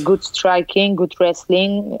 Yes. Good striking, good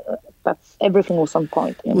wrestling. That's everything was on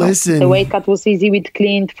point. Listen, the weight cut was easy with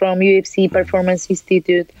Clint from UFC Performance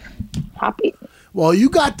Institute. Happy. Well, you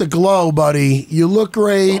got the glow, buddy. You look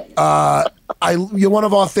great. You're one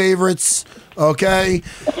of our favorites. Okay,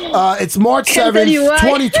 it's March 7th,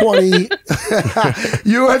 2020.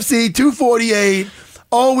 UFC 248.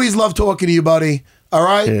 Always love talking to you, buddy. All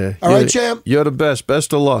right? Yeah, all right, champ? You're the best.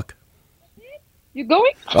 Best of luck. You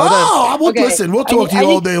going? Listen, we'll talk to you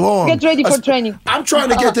all day long. Get ready for training. I'm trying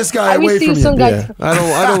to get this guy away from you. Soon, guys.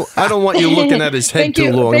 Yeah. I don't want you looking at his head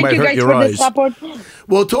too long. It might hurt your eyes.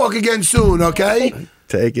 We'll talk again soon, okay?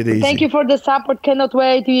 Take it easy. Thank you for the support. Cannot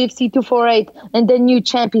wait. UFC 248. And the new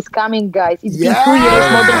champ is coming, guys. It's been 2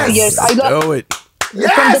 years, more than 2 years. Do it. From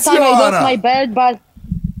the time I lost my belt, but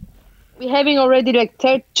we're having already like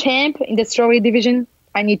third champ in the strawweight division.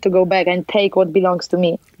 I need to go back and take what belongs to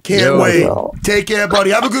me. Can't wait. Take care, buddy.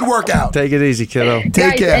 Have a good workout. Take it easy, kiddo.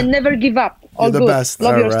 Take care. And never give up. All You're the good. best.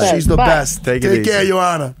 Love yourself. She's the best. Take it easy. Take care,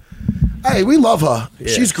 Joanna. Hey, we love her. Yeah,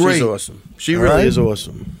 she's great. She's awesome. She really is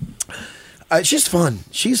awesome. She's fun.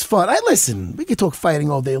 She's fun. We can talk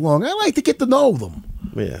fighting all day long. I like to get to know them.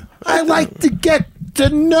 Yeah. I like to get to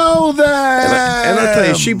know them. And I'll tell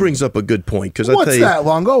you, she brings up a good point. Because What's that,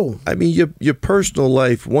 Longo? I mean, your personal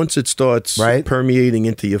life, once it starts permeating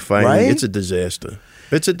into your fighting, it's a disaster.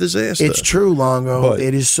 It's a disaster. It's true, Longo.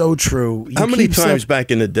 It is so true. How many times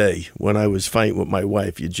back in the day when I was fighting with my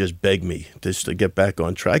wife, you'd just beg me just to get back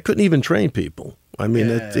on track? I couldn't even train people. I mean,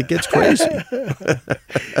 it gets crazy.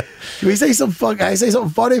 Can we say something I say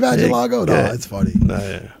something funny about you, Longo? No, it's funny. No,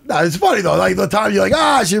 it's funny, though. Like the time you're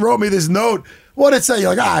like, she wrote me this note. What'd it say?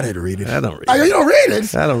 You're like, I didn't read it. I don't read it. You don't read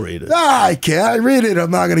it? I don't read it. I can't. I read it. I'm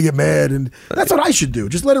not going to get mad. And that's what I should do.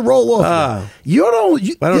 Just let it roll off. I don't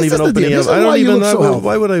even open it. I don't even know.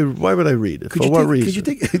 Why would I read it? For what reason? Could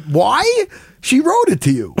you think, why? She wrote it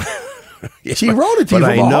to you. She wrote it to you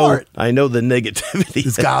from her heart. I know the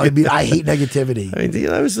negativity. I hate negativity. I mean,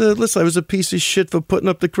 I was a piece of shit for putting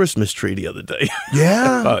up the Christmas tree the other day.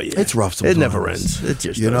 Yeah. Oh yeah. It's rough sometimes. It never ends. It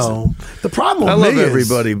just doesn't. The problem I love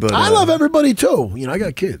everybody, but I love everybody too. I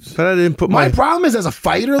got kids. But I didn't put my problem is as a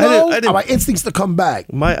fighter though, my instincts to come back.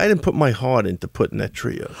 I didn't put my heart into putting that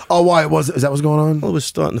tree up. Oh, why? Is that what's going on? Well, it was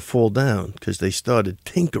starting to fall down because they started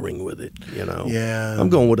tinkering with it, Yeah. I'm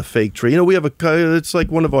going with a fake tree. We have it's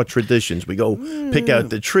like one of our traditions. We go pick out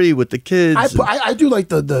the tree with the kids. I do like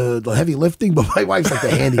the heavy lifting, but my wife's like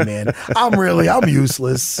the handyman. I'm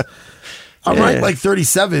useless. I'm ranked like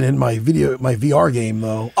 37 in my VR game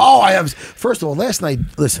though. Oh, first of all, last night,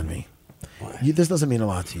 listen to me. This doesn't mean a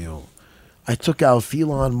lot to you. I took out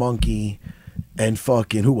Phelan Monkey and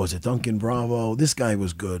fucking, who was it? Duncan Bravo. This guy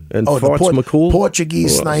was good. And Farts McCool?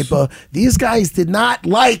 Portuguese sniper. These guys did not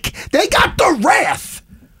they got the wrath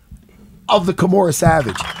of the Kimura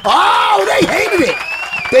Savage. Oh, they hated it.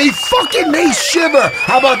 They fucking made shiver.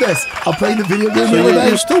 How about this? I'm playing the video game the other day.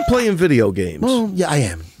 You're still playing video games? Well, yeah, I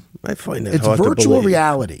am. I find that It's hard to virtual believe.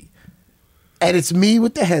 reality. And it's me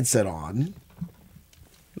with the headset on.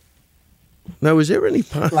 Now, is there any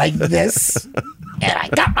like this? And I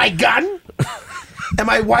got my gun. And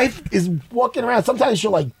my wife is walking around. Sometimes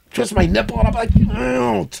she'll like twist my nipple and I'm like,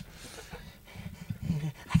 don't.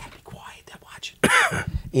 I gotta be quiet. They're watching.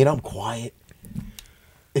 I'm quiet.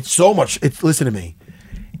 It's so much. Listen to me.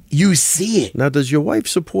 You see it. Now, does your wife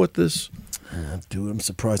support this? Dude, I'm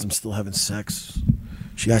surprised I'm still having sex.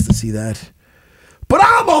 She has to see that. But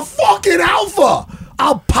I'm a fucking alpha.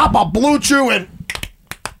 I'll pop a Blue Chew and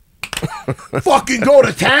fucking go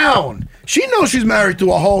to town. She knows she's married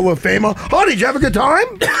to a Hall of Famer. Honey, did you have a good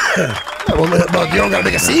time? Well, you don't gotta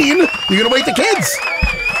make a scene. You're gonna wait the kids.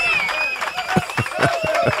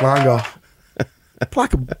 Longo.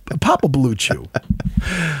 Pop a Blue Chew.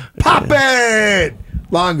 Pop it!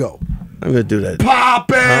 Longo. I'm going to do that.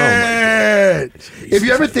 Pop it! Oh If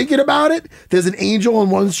you're ever thinking about it, there's an angel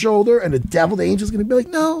on one shoulder and the devil, the angel's going to be like,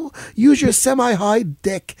 no, use your semi-high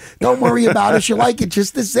dick. Don't worry about it. You like it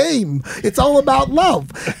just the same. It's all about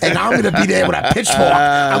love. And I'm going to be there with a pitchfork.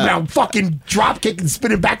 I'm going to fucking drop kick and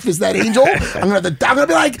spin it back fist that angel. I'm going to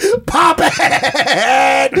be like, pop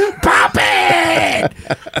it! Pop it!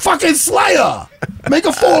 Fucking Slayer! Make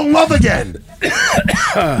her fall in love again.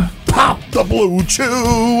 Pop the Blue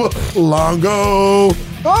Chew, Longo.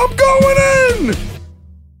 I'm going in.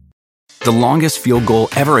 The longest field goal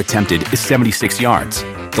ever attempted is 76 yards.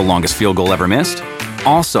 The longest field goal ever missed?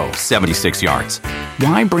 Also 76 yards.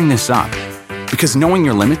 Why bring this up? Because knowing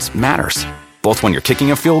your limits matters, both when you're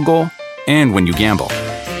kicking a field goal and when you gamble.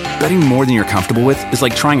 Betting more than you're comfortable with is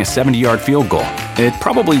like trying a 70-yard field goal. It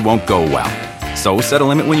probably won't go well. So set a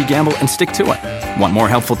limit when you gamble and stick to it. Want more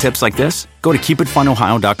helpful tips like this? Go to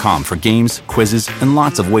keepitfunohio.com for games, quizzes, and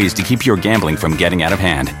lots of ways to keep your gambling from getting out of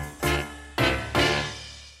hand.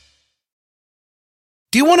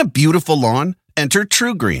 Do you want a beautiful lawn? Enter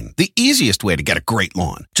TruGreen, the easiest way to get a great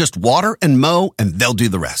lawn. Just water and mow, and they'll do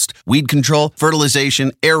the rest. Weed control,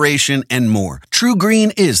 fertilization, aeration, and more.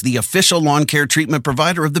 TruGreen is the official lawn care treatment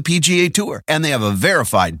provider of the PGA Tour, and they have a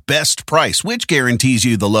verified best price, which guarantees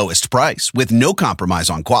you the lowest price with no compromise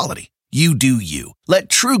on quality. You do you. Let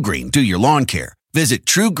TruGreen do your lawn care. Visit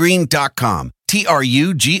TruGreen.com,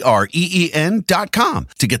 TruGreen.com,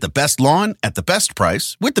 to get the best lawn at the best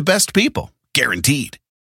price with the best people. Guaranteed.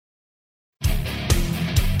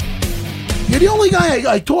 You're the only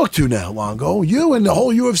guy I talk to now, Longo. You and the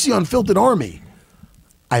whole UFC Unfiltered army.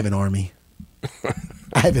 I have an army.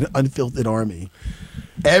 I have an unfiltered army.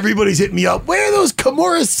 Everybody's hitting me up. Wear those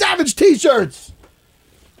Kimura Savage t-shirts.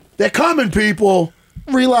 They're coming, people.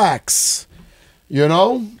 Relax. You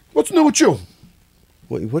know? What's new with you?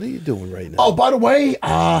 What are you doing right now? Oh, by the way,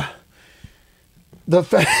 I'm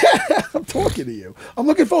talking to you. I'm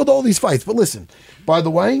looking forward to all these fights. But listen, by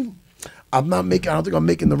the way, I don't think I'm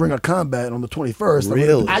making the Ring of Combat on the 21st.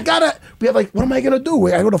 Really? What am I going to do?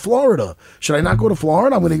 I go to Florida. Should I not go to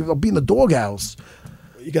Florida? I'll be in the doghouse.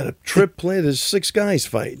 You got a trip planned. There's 6 guys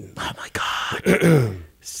fighting. Oh, my God.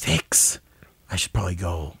 6? I should probably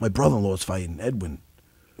go. My brother-in-law's fighting, Edwin.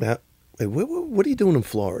 Now, what are you doing in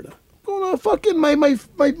Florida? Going to fucking, my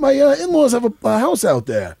in-laws have a house out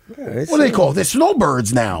there. Right, what do they call it? They're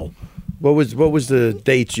snowbirds now. What was the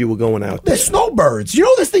dates you were going out They're there? snowbirds. You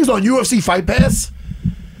know this thing's on UFC Fight Pass?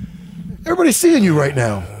 Everybody's seeing you right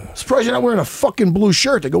now. Surprised you're not wearing a fucking blue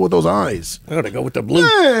shirt to go with those eyes. I gotta go with the blue.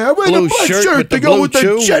 Yeah, I wear the black shirt to go with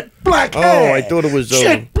the jet black hair. Oh, I thought it was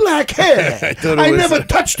jet black hair. I never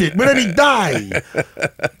touched it with any dye.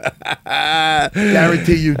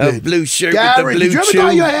 Guarantee you did. A blue shirt with the blue Did you ever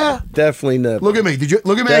dye your hair? Definitely never. Look at me. Did you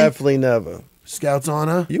look at me? Definitely never. Scouts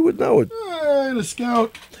honor. You would know it. The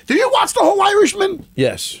scout. Did you watch the whole Irishman?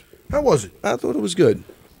 Yes. How was it? I thought it was good.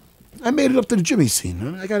 I made it up to the Jimmy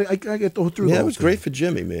scene. I got through the whole thing. Yeah, it was great for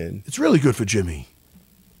Jimmy, man. It's really good for Jimmy.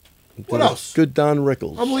 What else? Good Don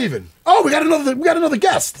Rickles. I'm leaving. Oh, we got another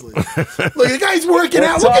guest. Look, the guy's working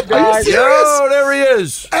out. Look at, are you serious? Oh, there he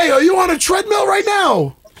is. Hey, are you on a treadmill right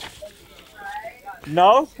now?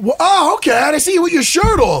 No. Well, oh, okay. I see you with your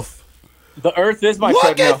shirt off. The earth is my Look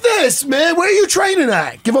treadmill. at this, man. Where are you training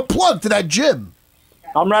at? Give a plug to that gym.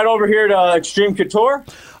 I'm right over here to Extreme Couture.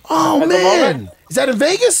 Oh, man. Is that in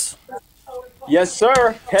Vegas? Yes,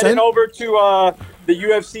 sir. Heading over to the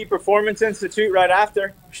UFC Performance Institute right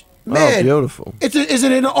after. Man, beautiful. Is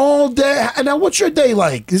it an all day? Now, what's your day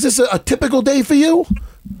like? Is this a typical day for you?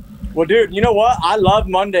 Well, dude, you know what? I love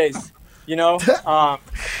Mondays. You know,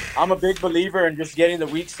 I'm a big believer in just getting the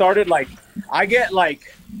week started. Like, I get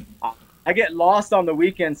lost on the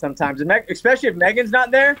weekend sometimes, especially if Megan's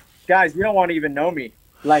not there. Guys, you don't want to even know me.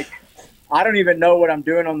 Like, I don't even know what I'm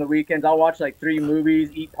doing on the weekends. I'll watch like 3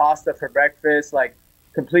 movies, eat pasta for breakfast, like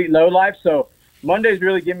complete low life. So Mondays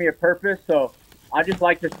really give me a purpose. So I just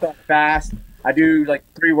like to start fast. I do like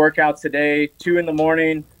 3 workouts a day, 2 in the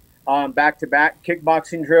morning, back-to-back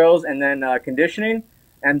kickboxing drills, and then conditioning.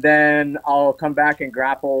 And then I'll come back and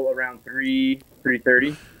grapple around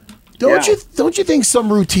 3:30. Don't you think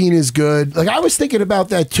some routine is good? Like, I was thinking about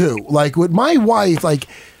that too. Like with my wife, like,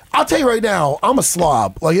 I'll tell you right now, I'm a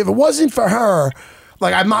slob. Like, if it wasn't for her,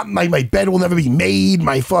 like, I'm not, my bed will never be made.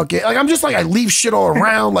 My fucking, like, I'm just like, I leave shit all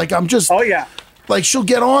around. Like, I'm just, oh yeah, like, she'll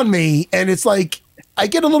get on me, and it's like, I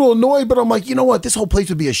get a little annoyed, but I'm like, you know what? This whole place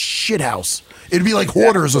would be a shit house. It'd be like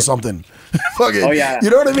Hoarders or something. Fucking, oh yeah, you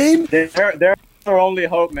know what I mean? They're our only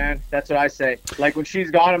hope, man. That's what I say. Like, when she's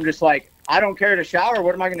gone, I'm just like, I don't care to shower.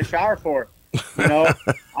 What am I going to shower for? You know,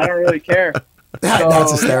 I don't really care.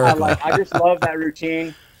 That's hysterical. I just love that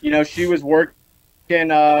routine. You know, she was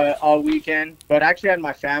working all weekend, but I actually had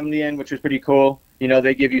my family in, which was pretty cool. You know,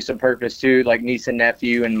 they give you some purpose too, like niece and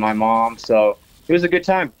nephew and my mom. So it was a good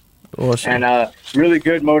time. Awesome. And really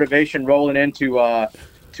good motivation rolling into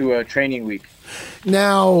to a training week.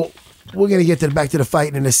 Now, we're gonna get back to the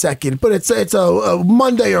fight in a second, but it's a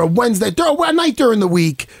Monday or a Wednesday, a night during the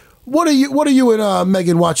week. What are you and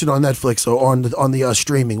Megan watching on Netflix or on the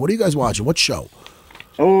streaming? What are you guys watching? What show?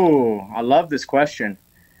 Oh, I love this question.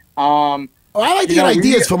 I like to get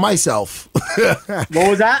ideas for myself. What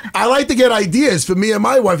was that? I like to get ideas for me and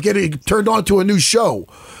my wife getting turned on to a new show.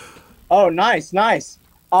 Oh, nice.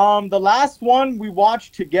 The last one we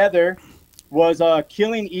watched together was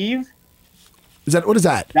Killing Eve. What is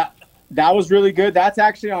that? That was really good. That's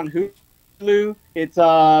actually on Hulu. It's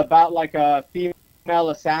about like a female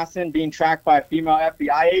assassin being tracked by a female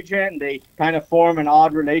FBI agent, and they kind of form an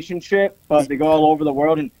odd relationship, but they go all over the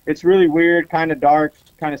world, and it's really weird, kind of dark,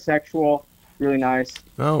 kind of sexual, really nice.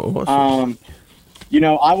 Oh, awesome. You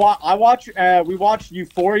know, we watched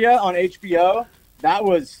Euphoria on HBO. That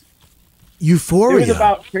was Euphoria.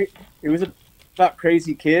 It was about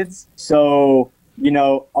crazy kids. So, you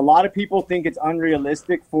know, a lot of people think it's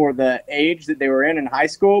unrealistic for the age that they were in high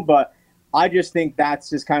school, but I just think that's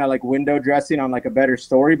just kind of like window dressing on like a better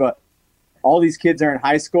story. But all these kids are in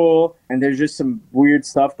high school, and there's just some weird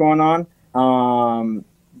stuff going on.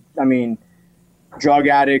 I mean, drug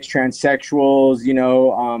addicts, transsexuals, you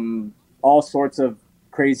know, all sorts of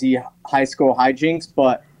crazy high school hijinks.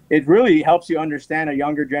 But it really helps you understand a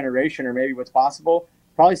younger generation, or maybe what's possible.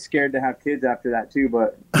 Probably scared to have kids after that too,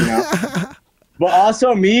 but you know. But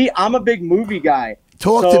also I'm a big movie guy.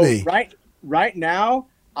 Talk to me. Right now,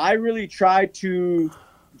 I really try to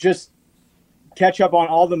just catch up on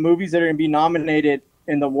all the movies that are going to be nominated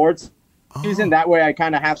in the awards season. That way I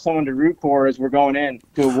kind of have someone to root for as we're going in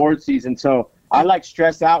to award season. So I like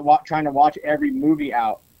stress out trying to watch every movie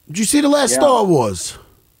out. Did you see the last Star Wars?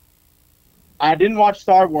 I didn't watch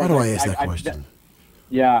Star Wars. Why do I ask that question?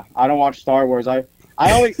 Yeah, I don't watch Star Wars. I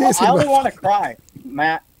only want to cry,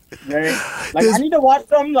 Matt. Right? Like, I need to watch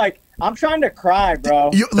something like I'm trying to cry, bro.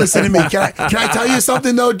 You, listen to me. Can I tell you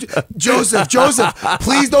something though, Joseph?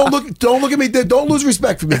 Please don't look at me. Don't lose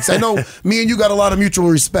respect for me, because I know me and you got a lot of mutual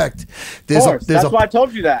respect. That's why I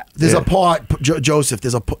told you that. There's a part, Joseph.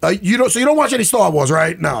 There's a you don't watch any Star Wars,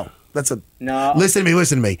 right? No. No. Listen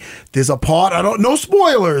to me. There's a part. No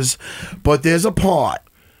spoilers, but there's a part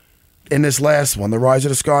in this last one, The Rise of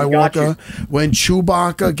the Skywalker, when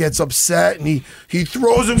Chewbacca gets upset and he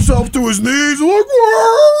throws himself to his knees like,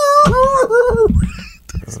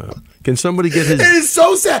 can somebody get his... It is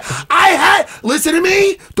so sad. Listen to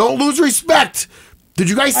me. Don't lose respect. Did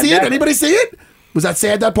you guys see it? Anybody see it? Was that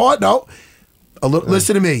sad, that part? No.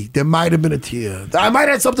 Listen to me. There might have been a tear. I might have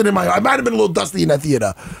had something in my... I might have been a little dusty in that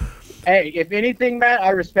theater. Hey, if anything, Matt, I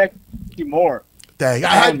respect you more.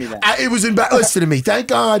 It was listen to me. Thank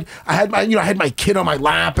God I had my kid on my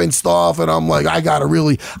lap and stuff, and I'm like, I gotta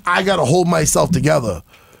hold myself together.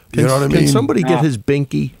 You know what I mean? Can somebody get his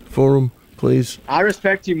binky for him, please? I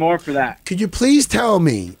respect you more for that. Could you please tell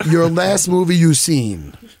me your last movie you've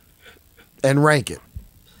seen and rank it?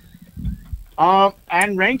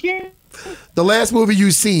 And ranking? The last movie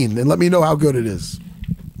you've seen, and let me know how good it is.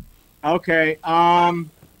 Okay.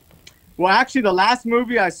 Well, actually, the last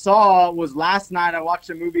movie I saw was last night. I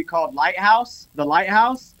watched a movie called The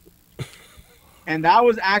Lighthouse. And that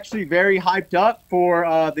was actually very hyped up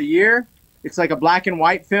for the year. it's like a black and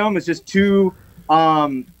white film. It's just two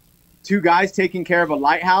guys taking care of a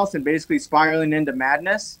lighthouse and basically spiraling into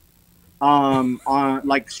madness. On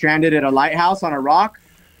like stranded at a lighthouse on a rock.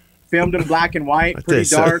 Filmed in black and white, pretty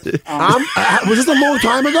dark. Was this a long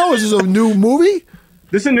time ago? Is this a new movie?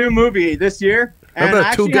 This is a new movie this year. How And I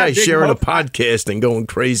about two actually had guys big sharing a hopes. podcast and going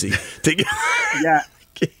crazy? Yeah.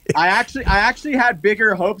 I actually had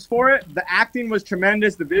bigger hopes for it. The acting was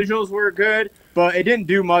tremendous. The visuals were good, but it didn't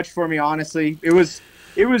do much for me, honestly. It was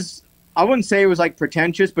I wouldn't say it was like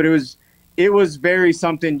pretentious, but it was very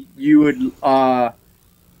something you would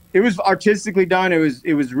it was artistically done.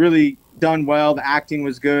 It was really done well. The acting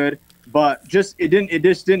was good, but it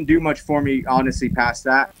just didn't do much for me, honestly, past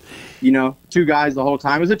that. You know, two guys the whole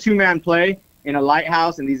time. It was a 2-man play in a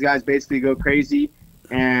lighthouse, and these guys basically go crazy,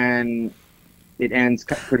 and it ends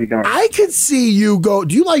pretty dark. I could see you go.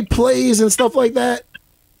 Do you like plays and stuff like that?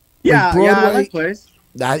 Yeah, Like I Broadway? like plays.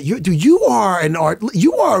 You are an art.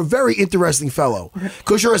 You are a very interesting fellow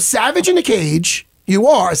because you're a savage in a cage. You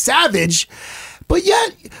are a savage, but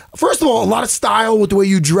yet, first of all, a lot of style with the way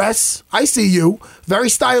you dress. I see you, very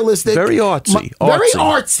stylistic, Very artsy. very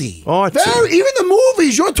artsy. Very, even the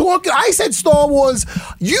movies you're talking. I said Star Wars.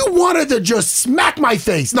 You wanted to just smack my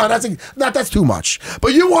face. No, that's too much.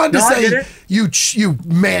 But you wanted to No, I say get you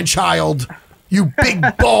man child. You big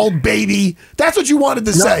bald baby. That's what you wanted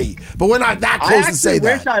to say. But we're not that close to say I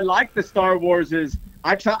that. wish I liked the Star Wars.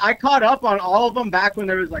 I caught up on all of them back when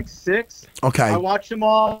there was like 6. Okay. I watched them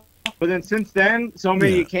all, but then since then, so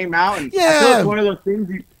many came out, and I feel Yeah. it's one of those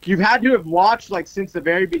things you've had to have watched like since the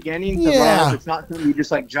very beginning. To Yeah. it's not something you just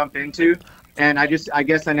like jump into. And I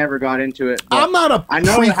guess I never got into it. But I'm not a I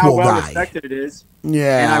know how prequel well guy. respected it is.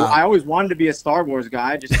 Yeah. And I always wanted to be a Star Wars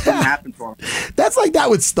guy. It just didn't happen for me. That's like that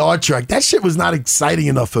with Star Trek. That shit was not exciting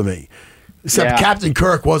enough for me. Except Yeah. Captain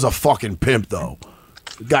Kirk was a fucking pimp, though.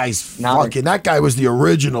 The guy's fucking. That guy was the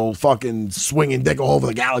original fucking swinging dick all over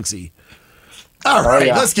the galaxy. All right,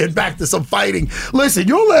 yeah. let's get back to some fighting. Listen,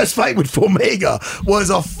 your last fight with Formiga was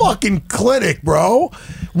a fucking clinic, bro.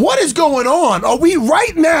 What is going on? Are we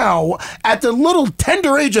right now at the little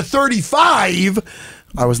tender age of 35?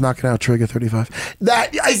 I was knocking out Trigger 35.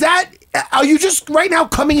 Are you just right now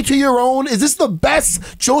coming into your own? Is this the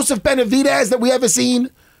best Joseph Benavidez that we ever seen?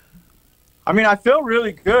 I mean, I feel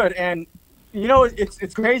really good, and you know,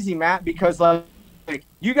 it's crazy, Matt, because like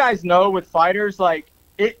you guys know with fighters, like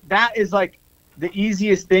that is like the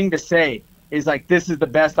easiest thing to say is like, this is the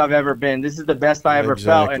best I've ever been. This is the best I ever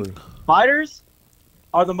felt. And fighters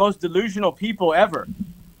are the most delusional people ever.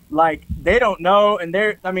 Like, they don't know, and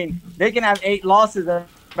they can have 8 losses and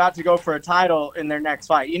about to go for a title in their next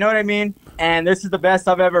fight. You know what I mean? And this is the best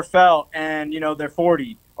I've ever felt, and, you know, they're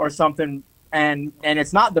 40 or something, and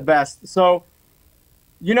it's not the best. So,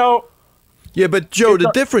 you know... Yeah, but Joe,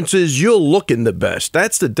 the difference is you're looking the best.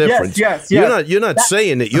 That's the difference. Yes. You're not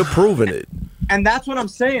saying it. You're proving it. And that's what I'm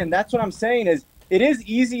saying. That's what I'm saying is it is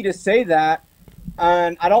easy to say that,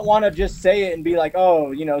 and I don't want to just say it and be like,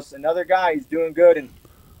 oh, you know, it's another guy, he's doing good, and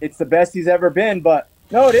it's the best he's ever been. But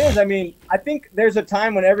no, it is. I mean, I think there's a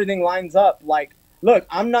time when everything lines up. Like, look,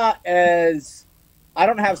 I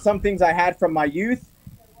don't have some things I had from my youth,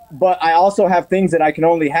 but I also have things that I can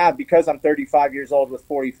only have because I'm 35 years old with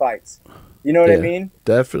 40 fights. You know what I mean?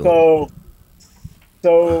 Definitely.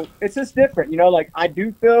 So it's just different, you know, like I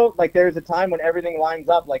do feel like there's a time when everything lines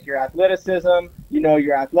up, like your athleticism,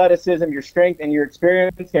 your strength and your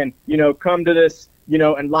experience can, you know, come to this, you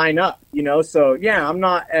know, and line up, you know? So yeah, I'm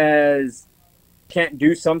not can't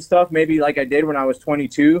do some stuff maybe like I did when I was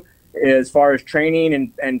 22 as far as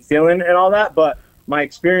training and feeling and all that, but my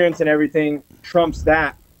experience and everything trumps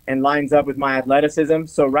that and lines up with my athleticism.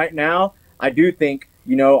 So right now I do think,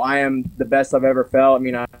 you know, I am the best I've ever felt. I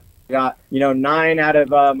mean, I got, you know, 9 out of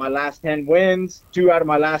my last 10 wins. 2 out of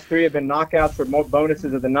my last 3 have been knockouts for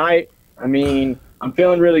bonuses of the night. I mean, I'm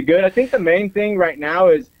feeling really good. I think the main thing right now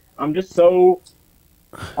is I'm just so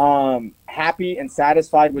happy and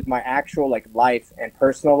satisfied with my actual like life and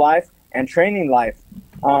personal life and training life.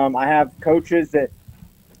 I have coaches that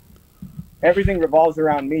everything revolves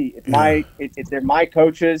around me. They're my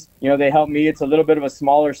coaches. You know, they help me. It's a little bit of a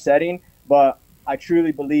smaller setting, but I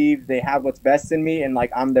truly believe they have what's best in me, and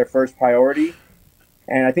like I'm their first priority.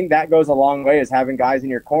 And I think that goes a long way, is having guys in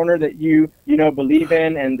your corner that you know believe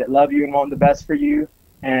in and that love you and want the best for you,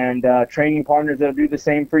 and training partners that'll do the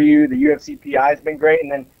same for you. The UFC PI has been great,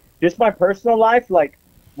 and then just my personal life. Like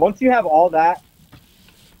once you have all that,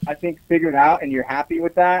 I think figured out, and you're happy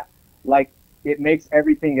with that, like it makes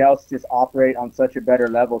everything else just operate on such a better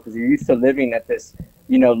level because you're used to living at this,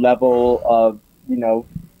 you know, level of, you know,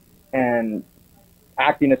 and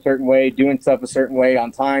acting a certain way, doing stuff a certain way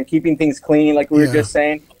on time, keeping things clean, like we were just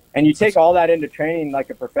saying. And you take all that into training like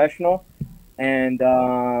a professional. And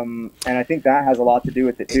I think that has a lot to do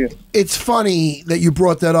with it too. It's funny that you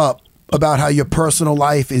brought that up about how your personal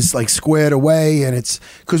life is like squared away, and it's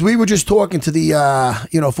because we were just talking to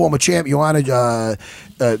the former champ Joanna.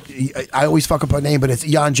 I always fuck up her name, but it's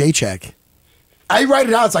Jan Jacek. I write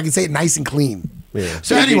it out so I can say it nice and clean. Yeah.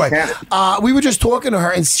 So anyway, we were just talking to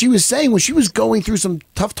her, and she was saying when she was going through some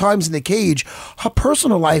tough times in the cage, her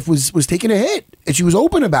personal life was taking a hit, and she was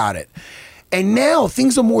open about it. And now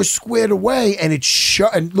things are more squared away, and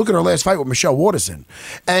and look at her last fight with Michelle Waterson,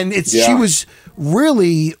 and she was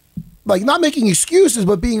really like not making excuses,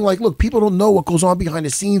 but being like, look, people don't know what goes on behind the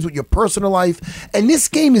scenes with your personal life, and this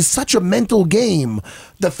game is such a mental game.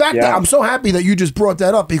 The fact that I'm so happy that you just brought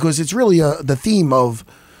that up because it's really the theme of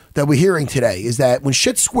that we're hearing today is that when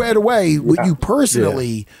shit's squared away with you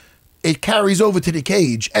personally. It carries over to the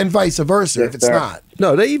cage and vice versa if it's not.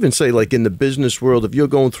 No, they even say, like, in the business world, if you're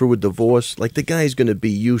going through a divorce, like, the guy's going to be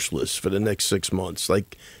useless for the next 6 months.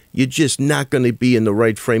 Like, you're just not going to be in the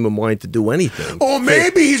right frame of mind to do anything. Or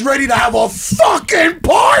maybe he's ready to have a fucking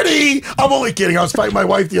party. I'm only kidding. I was fighting my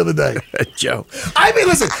wife the other day. Joe. I mean,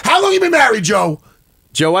 listen, how long you been married, Joe?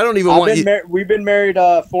 Joe, I don't even want you... We've been married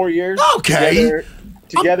 4 years. Okay.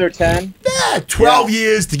 Together 10. Yeah, 12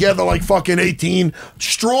 years together, like fucking 18.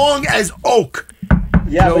 Strong as oak.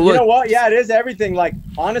 Yeah, but you know what? Yeah, it is everything. Like,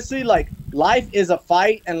 honestly, like, life is a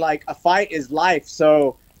fight, and, like, a fight is life.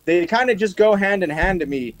 So they kind of just go hand in hand to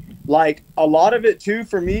me. Like, a lot of it, too,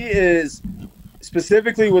 for me is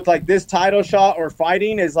specifically with, like, this title shot or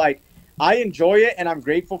fighting is, like, I enjoy it, and I'm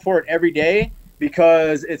grateful for it every day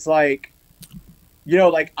because it's, like, you know,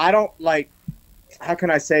 like, I don't, like, how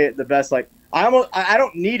can I say it the best? Like, I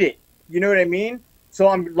don't need it. You know what I mean? So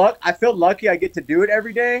I feel lucky I get to do it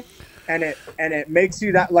every day, and it makes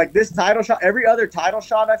you that, like, this title shot, every other title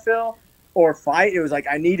shot I feel or fight, it was like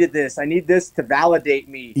I needed this. I need this to validate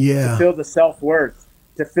me. Yeah. To feel the self-worth,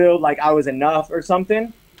 to feel like I was enough or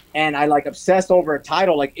something. And I like obsessed over a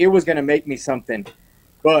title like it was gonna make me something.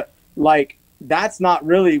 But like that's not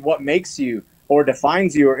really what makes you or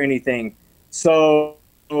defines you or anything. So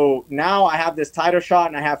now I have this title shot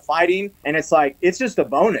and I have fighting, and it's like it's just a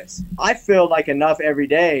bonus. I feel like enough every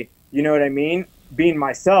day, you know what I mean? Being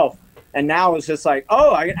myself. And now it's just like,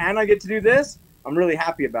 I get to do this. I'm really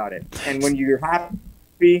happy about it. And when you're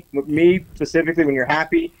happy, with me specifically, when you're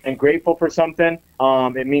happy and grateful for something,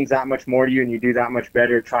 it means that much more to you, and you do that much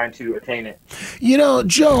better trying to attain it. You know,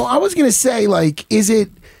 Joe, I was gonna say, like, is it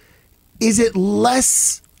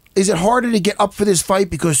harder to get up for this fight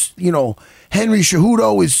because, you know, Henry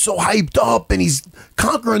Cejudo is so hyped up and he's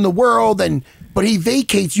conquering the world, but he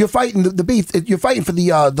vacates. You're fighting You're fighting for the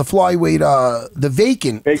flyweight, the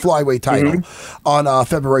vacant flyweight title on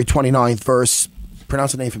February 29th. Versus,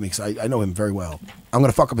 pronounce the name for me because I know him very well. I'm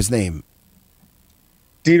gonna fuck up his name.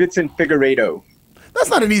 Deiveson Figueiredo. That's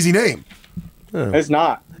not an easy name. It's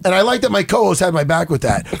not. And I like that my co-host had my back with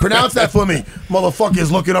that. Pronounce that for me,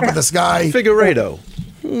 motherfuckers looking up at the sky. Figueiredo.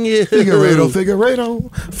 Yeah. Figueiredo.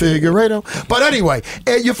 But anyway,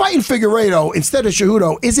 you're fighting Figueiredo instead of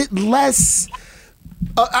Cejudo. Is it less?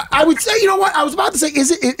 I would say, you know what? I was about to say,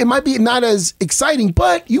 it might be not as exciting,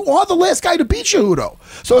 but you are the last guy to beat Cejudo.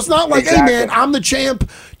 So it's not like, hey man, I'm the champ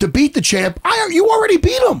to beat the champ. You already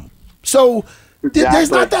beat him. So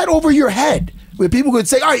there's not that over your head where people could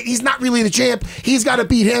say, all right, he's not really the champ. He's got to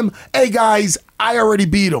beat him. Hey guys, I already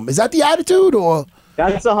beat him. Is that the attitude or?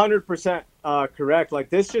 That's 100%. Correct. Like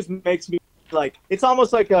this just makes me like it's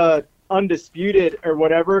almost like a undisputed or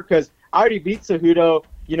whatever because I already beat Cejudo.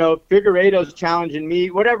 You know, Figueiredo's challenging me.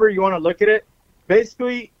 Whatever you want to look at it.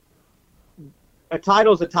 Basically, a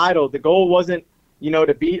title's a title. The goal wasn't, you know,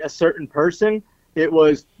 to beat a certain person. It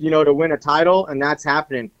was, you know, to win a title, and that's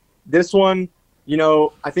happening. This one, you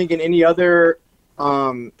know, I think in any other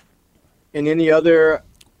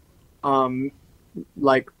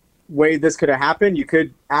like way this could have happened, you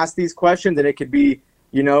could ask these questions and it could be,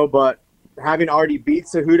 you know, but having already beat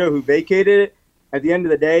Cejudo who vacated it, at the end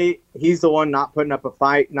of the day, he's the one not putting up a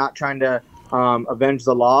fight, not trying to avenge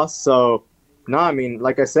the loss. So, no, I mean,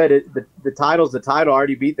 like I said, the title's the title. I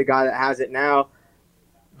already beat the guy that has it now.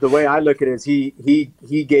 The way I look at it is he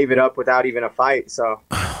gave it up without even a fight. So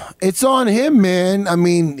it's on him, man. I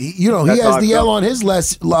mean, he has the L on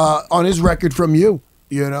his record from you.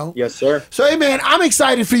 You know? Yes, sir. So, hey, man, I'm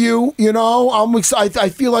excited for you. You know, I'm excited. I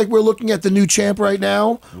feel like we're looking at the new champ right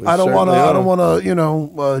now. I don't want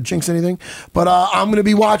to, jinx anything. But I'm going to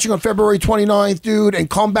be watching on February 29th, dude, and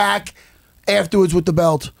come back afterwards with the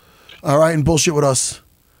belt. All right, and bullshit with us.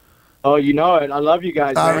 Oh, you know it. I love you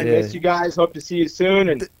guys, man. right. Miss you guys. Hope to see you soon,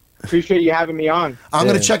 and appreciate you having me on. I'm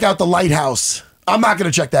going to check out the Lighthouse. I'm not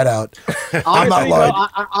going to check that out. I'm not Honestly,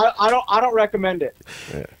 lying. no, I don't recommend it.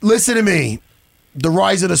 Listen to me. The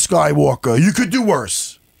Rise of the Skywalker. You could do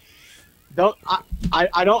worse.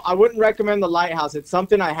 I wouldn't recommend The Lighthouse. It's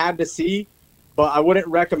something I had to see, but I wouldn't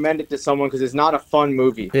recommend it to someone because it's not a fun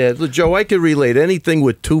movie. Yeah, Joe, I could relate. Anything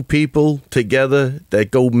with two people together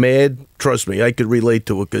that go mad, trust me, I could relate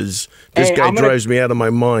to it because this guy drives me out of my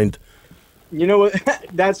mind. You know what?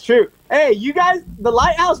 That's true. Hey, you guys, The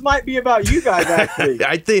Lighthouse might be about you guys, actually.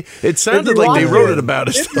 I think it sounded like they wrote it about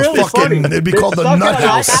us. It's really funny. It'd be They're called the stuck in a Nut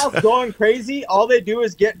House. lighthouse going crazy. All they do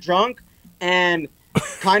is get drunk and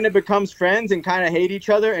kind of becomes friends and kind of hate each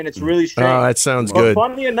other, and it's really strange. Oh, that sounds But good.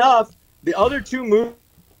 funny enough, the other two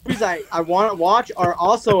movies I want to watch are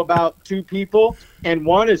also about two people, and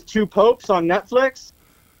one is Two Popes on Netflix.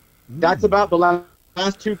 That's about the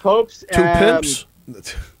last two popes. Two pimps?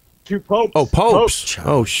 Two popes. Oh, popes.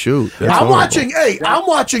 Oh, shoot. That's I'm horrible. I'm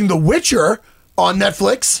watching The Witcher on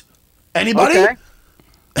Netflix. Anybody? Okay.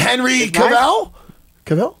 Henry It's nice. Cavill?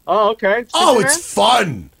 Cavill? Oh, okay. Oh, Superman? it's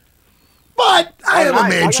fun. But I am nice. a I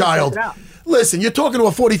man gotta child. check it out. Listen, you're talking to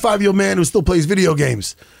a 45-year-old man who still plays video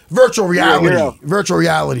games. Virtual reality. hero. Virtual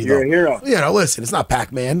reality, though. You're a hero. You know, listen, it's not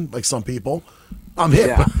Pac-Man like some people. I'm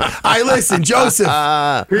hip. I listen, Joseph.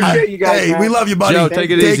 Appreciate you guys. Hey, man. we love you, buddy. Joe, take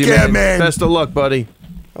it Take easy, care, man. man. Best of luck, buddy.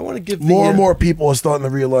 I want to give More and more people are starting to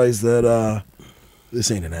realize that this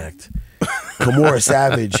ain't an act. Kimura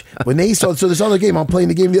Savage. When they saw this other game, I'm playing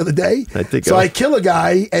the game the other day. I kill a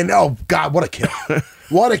guy, and oh god, what a kill!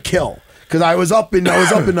 What a kill! Because I was up in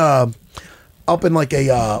like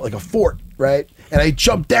a fort, right? And I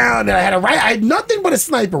jumped down, and I had nothing but a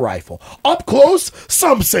sniper rifle. Up close,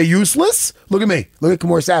 some say useless. Look at me. Look at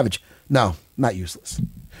Kimura Savage. No, not useless.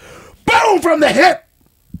 Boom from the hip.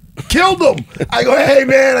 Killed him. I go, hey,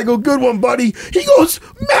 man. I go, good one, buddy. He goes,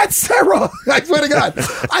 Matt Serra. I swear to God.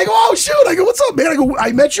 I go, oh, shoot. I go, what's up, man? I go,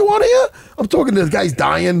 I met you on here? I'm talking to the guy's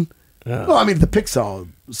dying. Well, I mean, the Pixar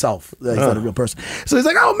self. He's not a real person. So he's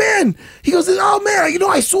like, oh, man. He goes, oh, man,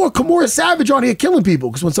 I saw Kimura Savage on here killing people.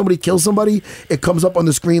 Because when somebody kills somebody, it comes up on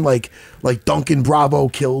the screen like Duncan Bravo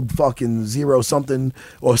killed fucking Zero something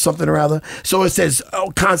or something or other. So it says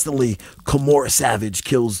constantly, Kimura Savage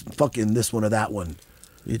kills fucking this one or that one.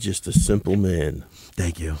 You're just a simple man.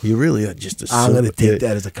 Thank you. You really are just a simple I'm going to take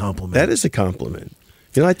that as a compliment. That is a compliment.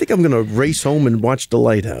 You know, I think I'm going to race home and watch The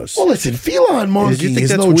Lighthouse. Well, listen, Feline Monkey think is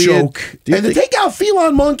that's no weird? joke. Do you And to think- take out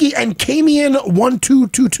Feline Monkey and Camion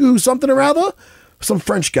 1222 something or other, some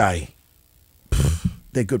French guy.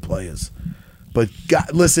 They're good players. But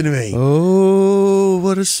God, listen to me. Oh,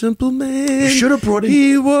 what a simple man. You should have brought in.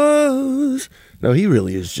 He was. No, he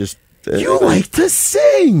really is just. You like to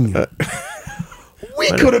sing. We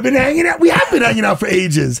could have been hanging out. We have been hanging out for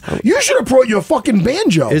ages. You should have brought your fucking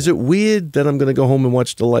banjo. Is it weird that I'm going to go home and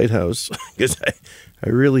watch The Lighthouse? Because I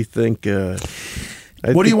really think.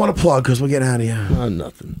 What do you want to plug? Because we're getting out of here.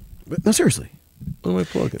 Nothing. No, seriously. What am I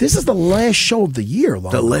plugging? This is the last show of the year,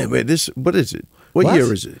 Longo. Wait, what is it? What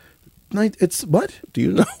year is it? It's what? Do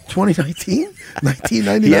you know? 2019?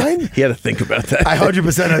 1999? He had to think about that. I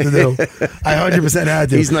 100% had to do. I 100% had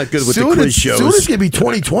to. He's not good with the quiz shows. Soon it's going to be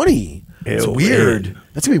 2020. It's Ew, weird. man.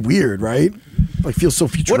 That's going to be weird, right? I feel so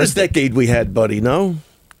futuristic. What is decade we had, buddy? No?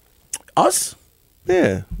 Us?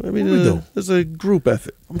 Yeah. I mean, What we do? there's a group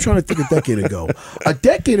effort. I'm trying to think a decade ago. A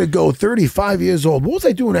decade ago, 35 years old. What was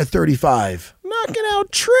I doing at 35? Knocking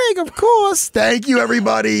out Trig, of course. Thank you,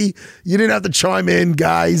 everybody. You didn't have to chime in,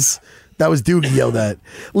 guys. That was Doogie yelled at.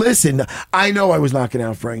 Listen, I know I was knocking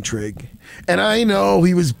out Frank Trigg. And I know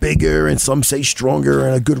he was bigger and some say stronger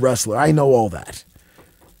and a good wrestler. I know all that.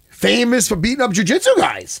 Famous for beating up jiu-jitsu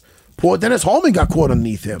guys. Poor Dennis Hallman got caught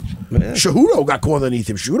underneath him. Yeah. Shahudo got caught underneath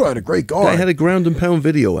him. Shahudo had a great guard. I had a ground and pound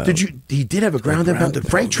video out. He did have a ground and pound.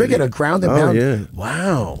 Frank Trigg had a ground and pound. Yeah.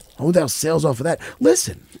 Wow. Hold out sales off of that.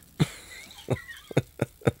 Listen.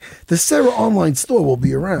 The Sarah online store will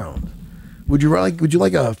be around. Would you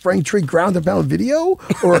like a Frank Trigg ground and pound video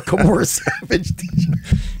or a Kimura Savage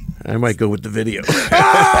t-shirt? I might go with the video.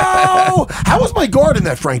 Oh! How was my guard in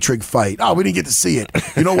that Frank Trigg fight? Oh, we didn't get to see it.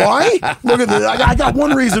 You know why? Look at this. I got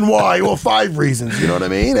one reason why, or 5 reasons. You know what I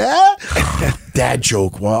mean? Dad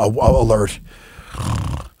joke alert.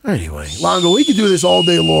 Anyway, Longo, we could do this all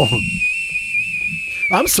day long.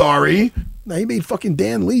 I'm sorry. Now he made fucking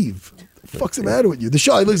Dan leave. The fuck's the matter with you? The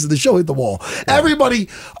show hit the wall. Everybody,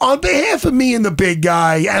 on behalf of me and the big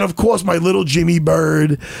guy, and of course my little Jimmy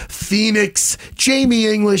Bird, Phoenix, Jamie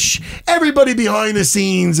English, everybody behind the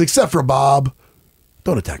scenes except for Bob.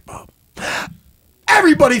 Don't attack Bob.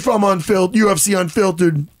 Everybody from UFC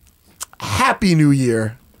Unfiltered, Happy New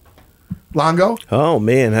Year. Longo? Oh,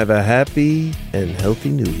 man, have a happy and healthy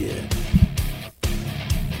New Year.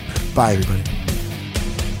 Bye, everybody.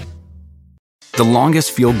 The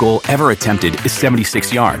longest field goal ever attempted is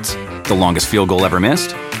 76 yards. The longest field goal ever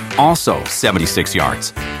missed? Also 76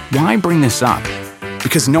 yards. Why bring this up?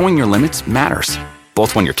 Because knowing your limits matters,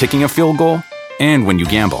 both when you're kicking a field goal and when you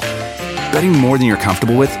gamble. Betting more than you're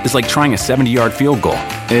comfortable with is like trying a 70-yard field goal.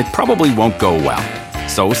 It probably won't go well.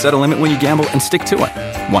 So set a limit when you gamble and stick to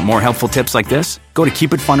it. Want more helpful tips like this? Go to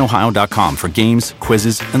keepitfunohio.com for games,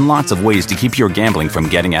 quizzes, and lots of ways to keep your gambling from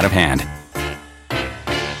getting out of hand.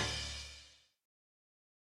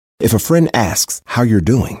 If a friend asks how you're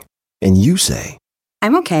doing, and you say,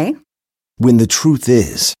 I'm okay. When the truth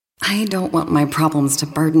is, I don't want my problems to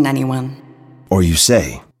burden anyone. Or you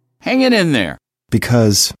say, hang it in there.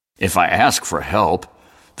 Because if I ask for help,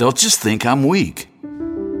 they'll just think I'm weak.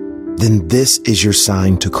 Then this is your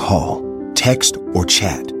sign to call, text, or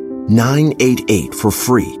chat 988 for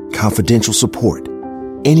free, confidential support.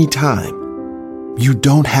 Anytime. You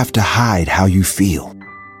don't have to hide how you feel.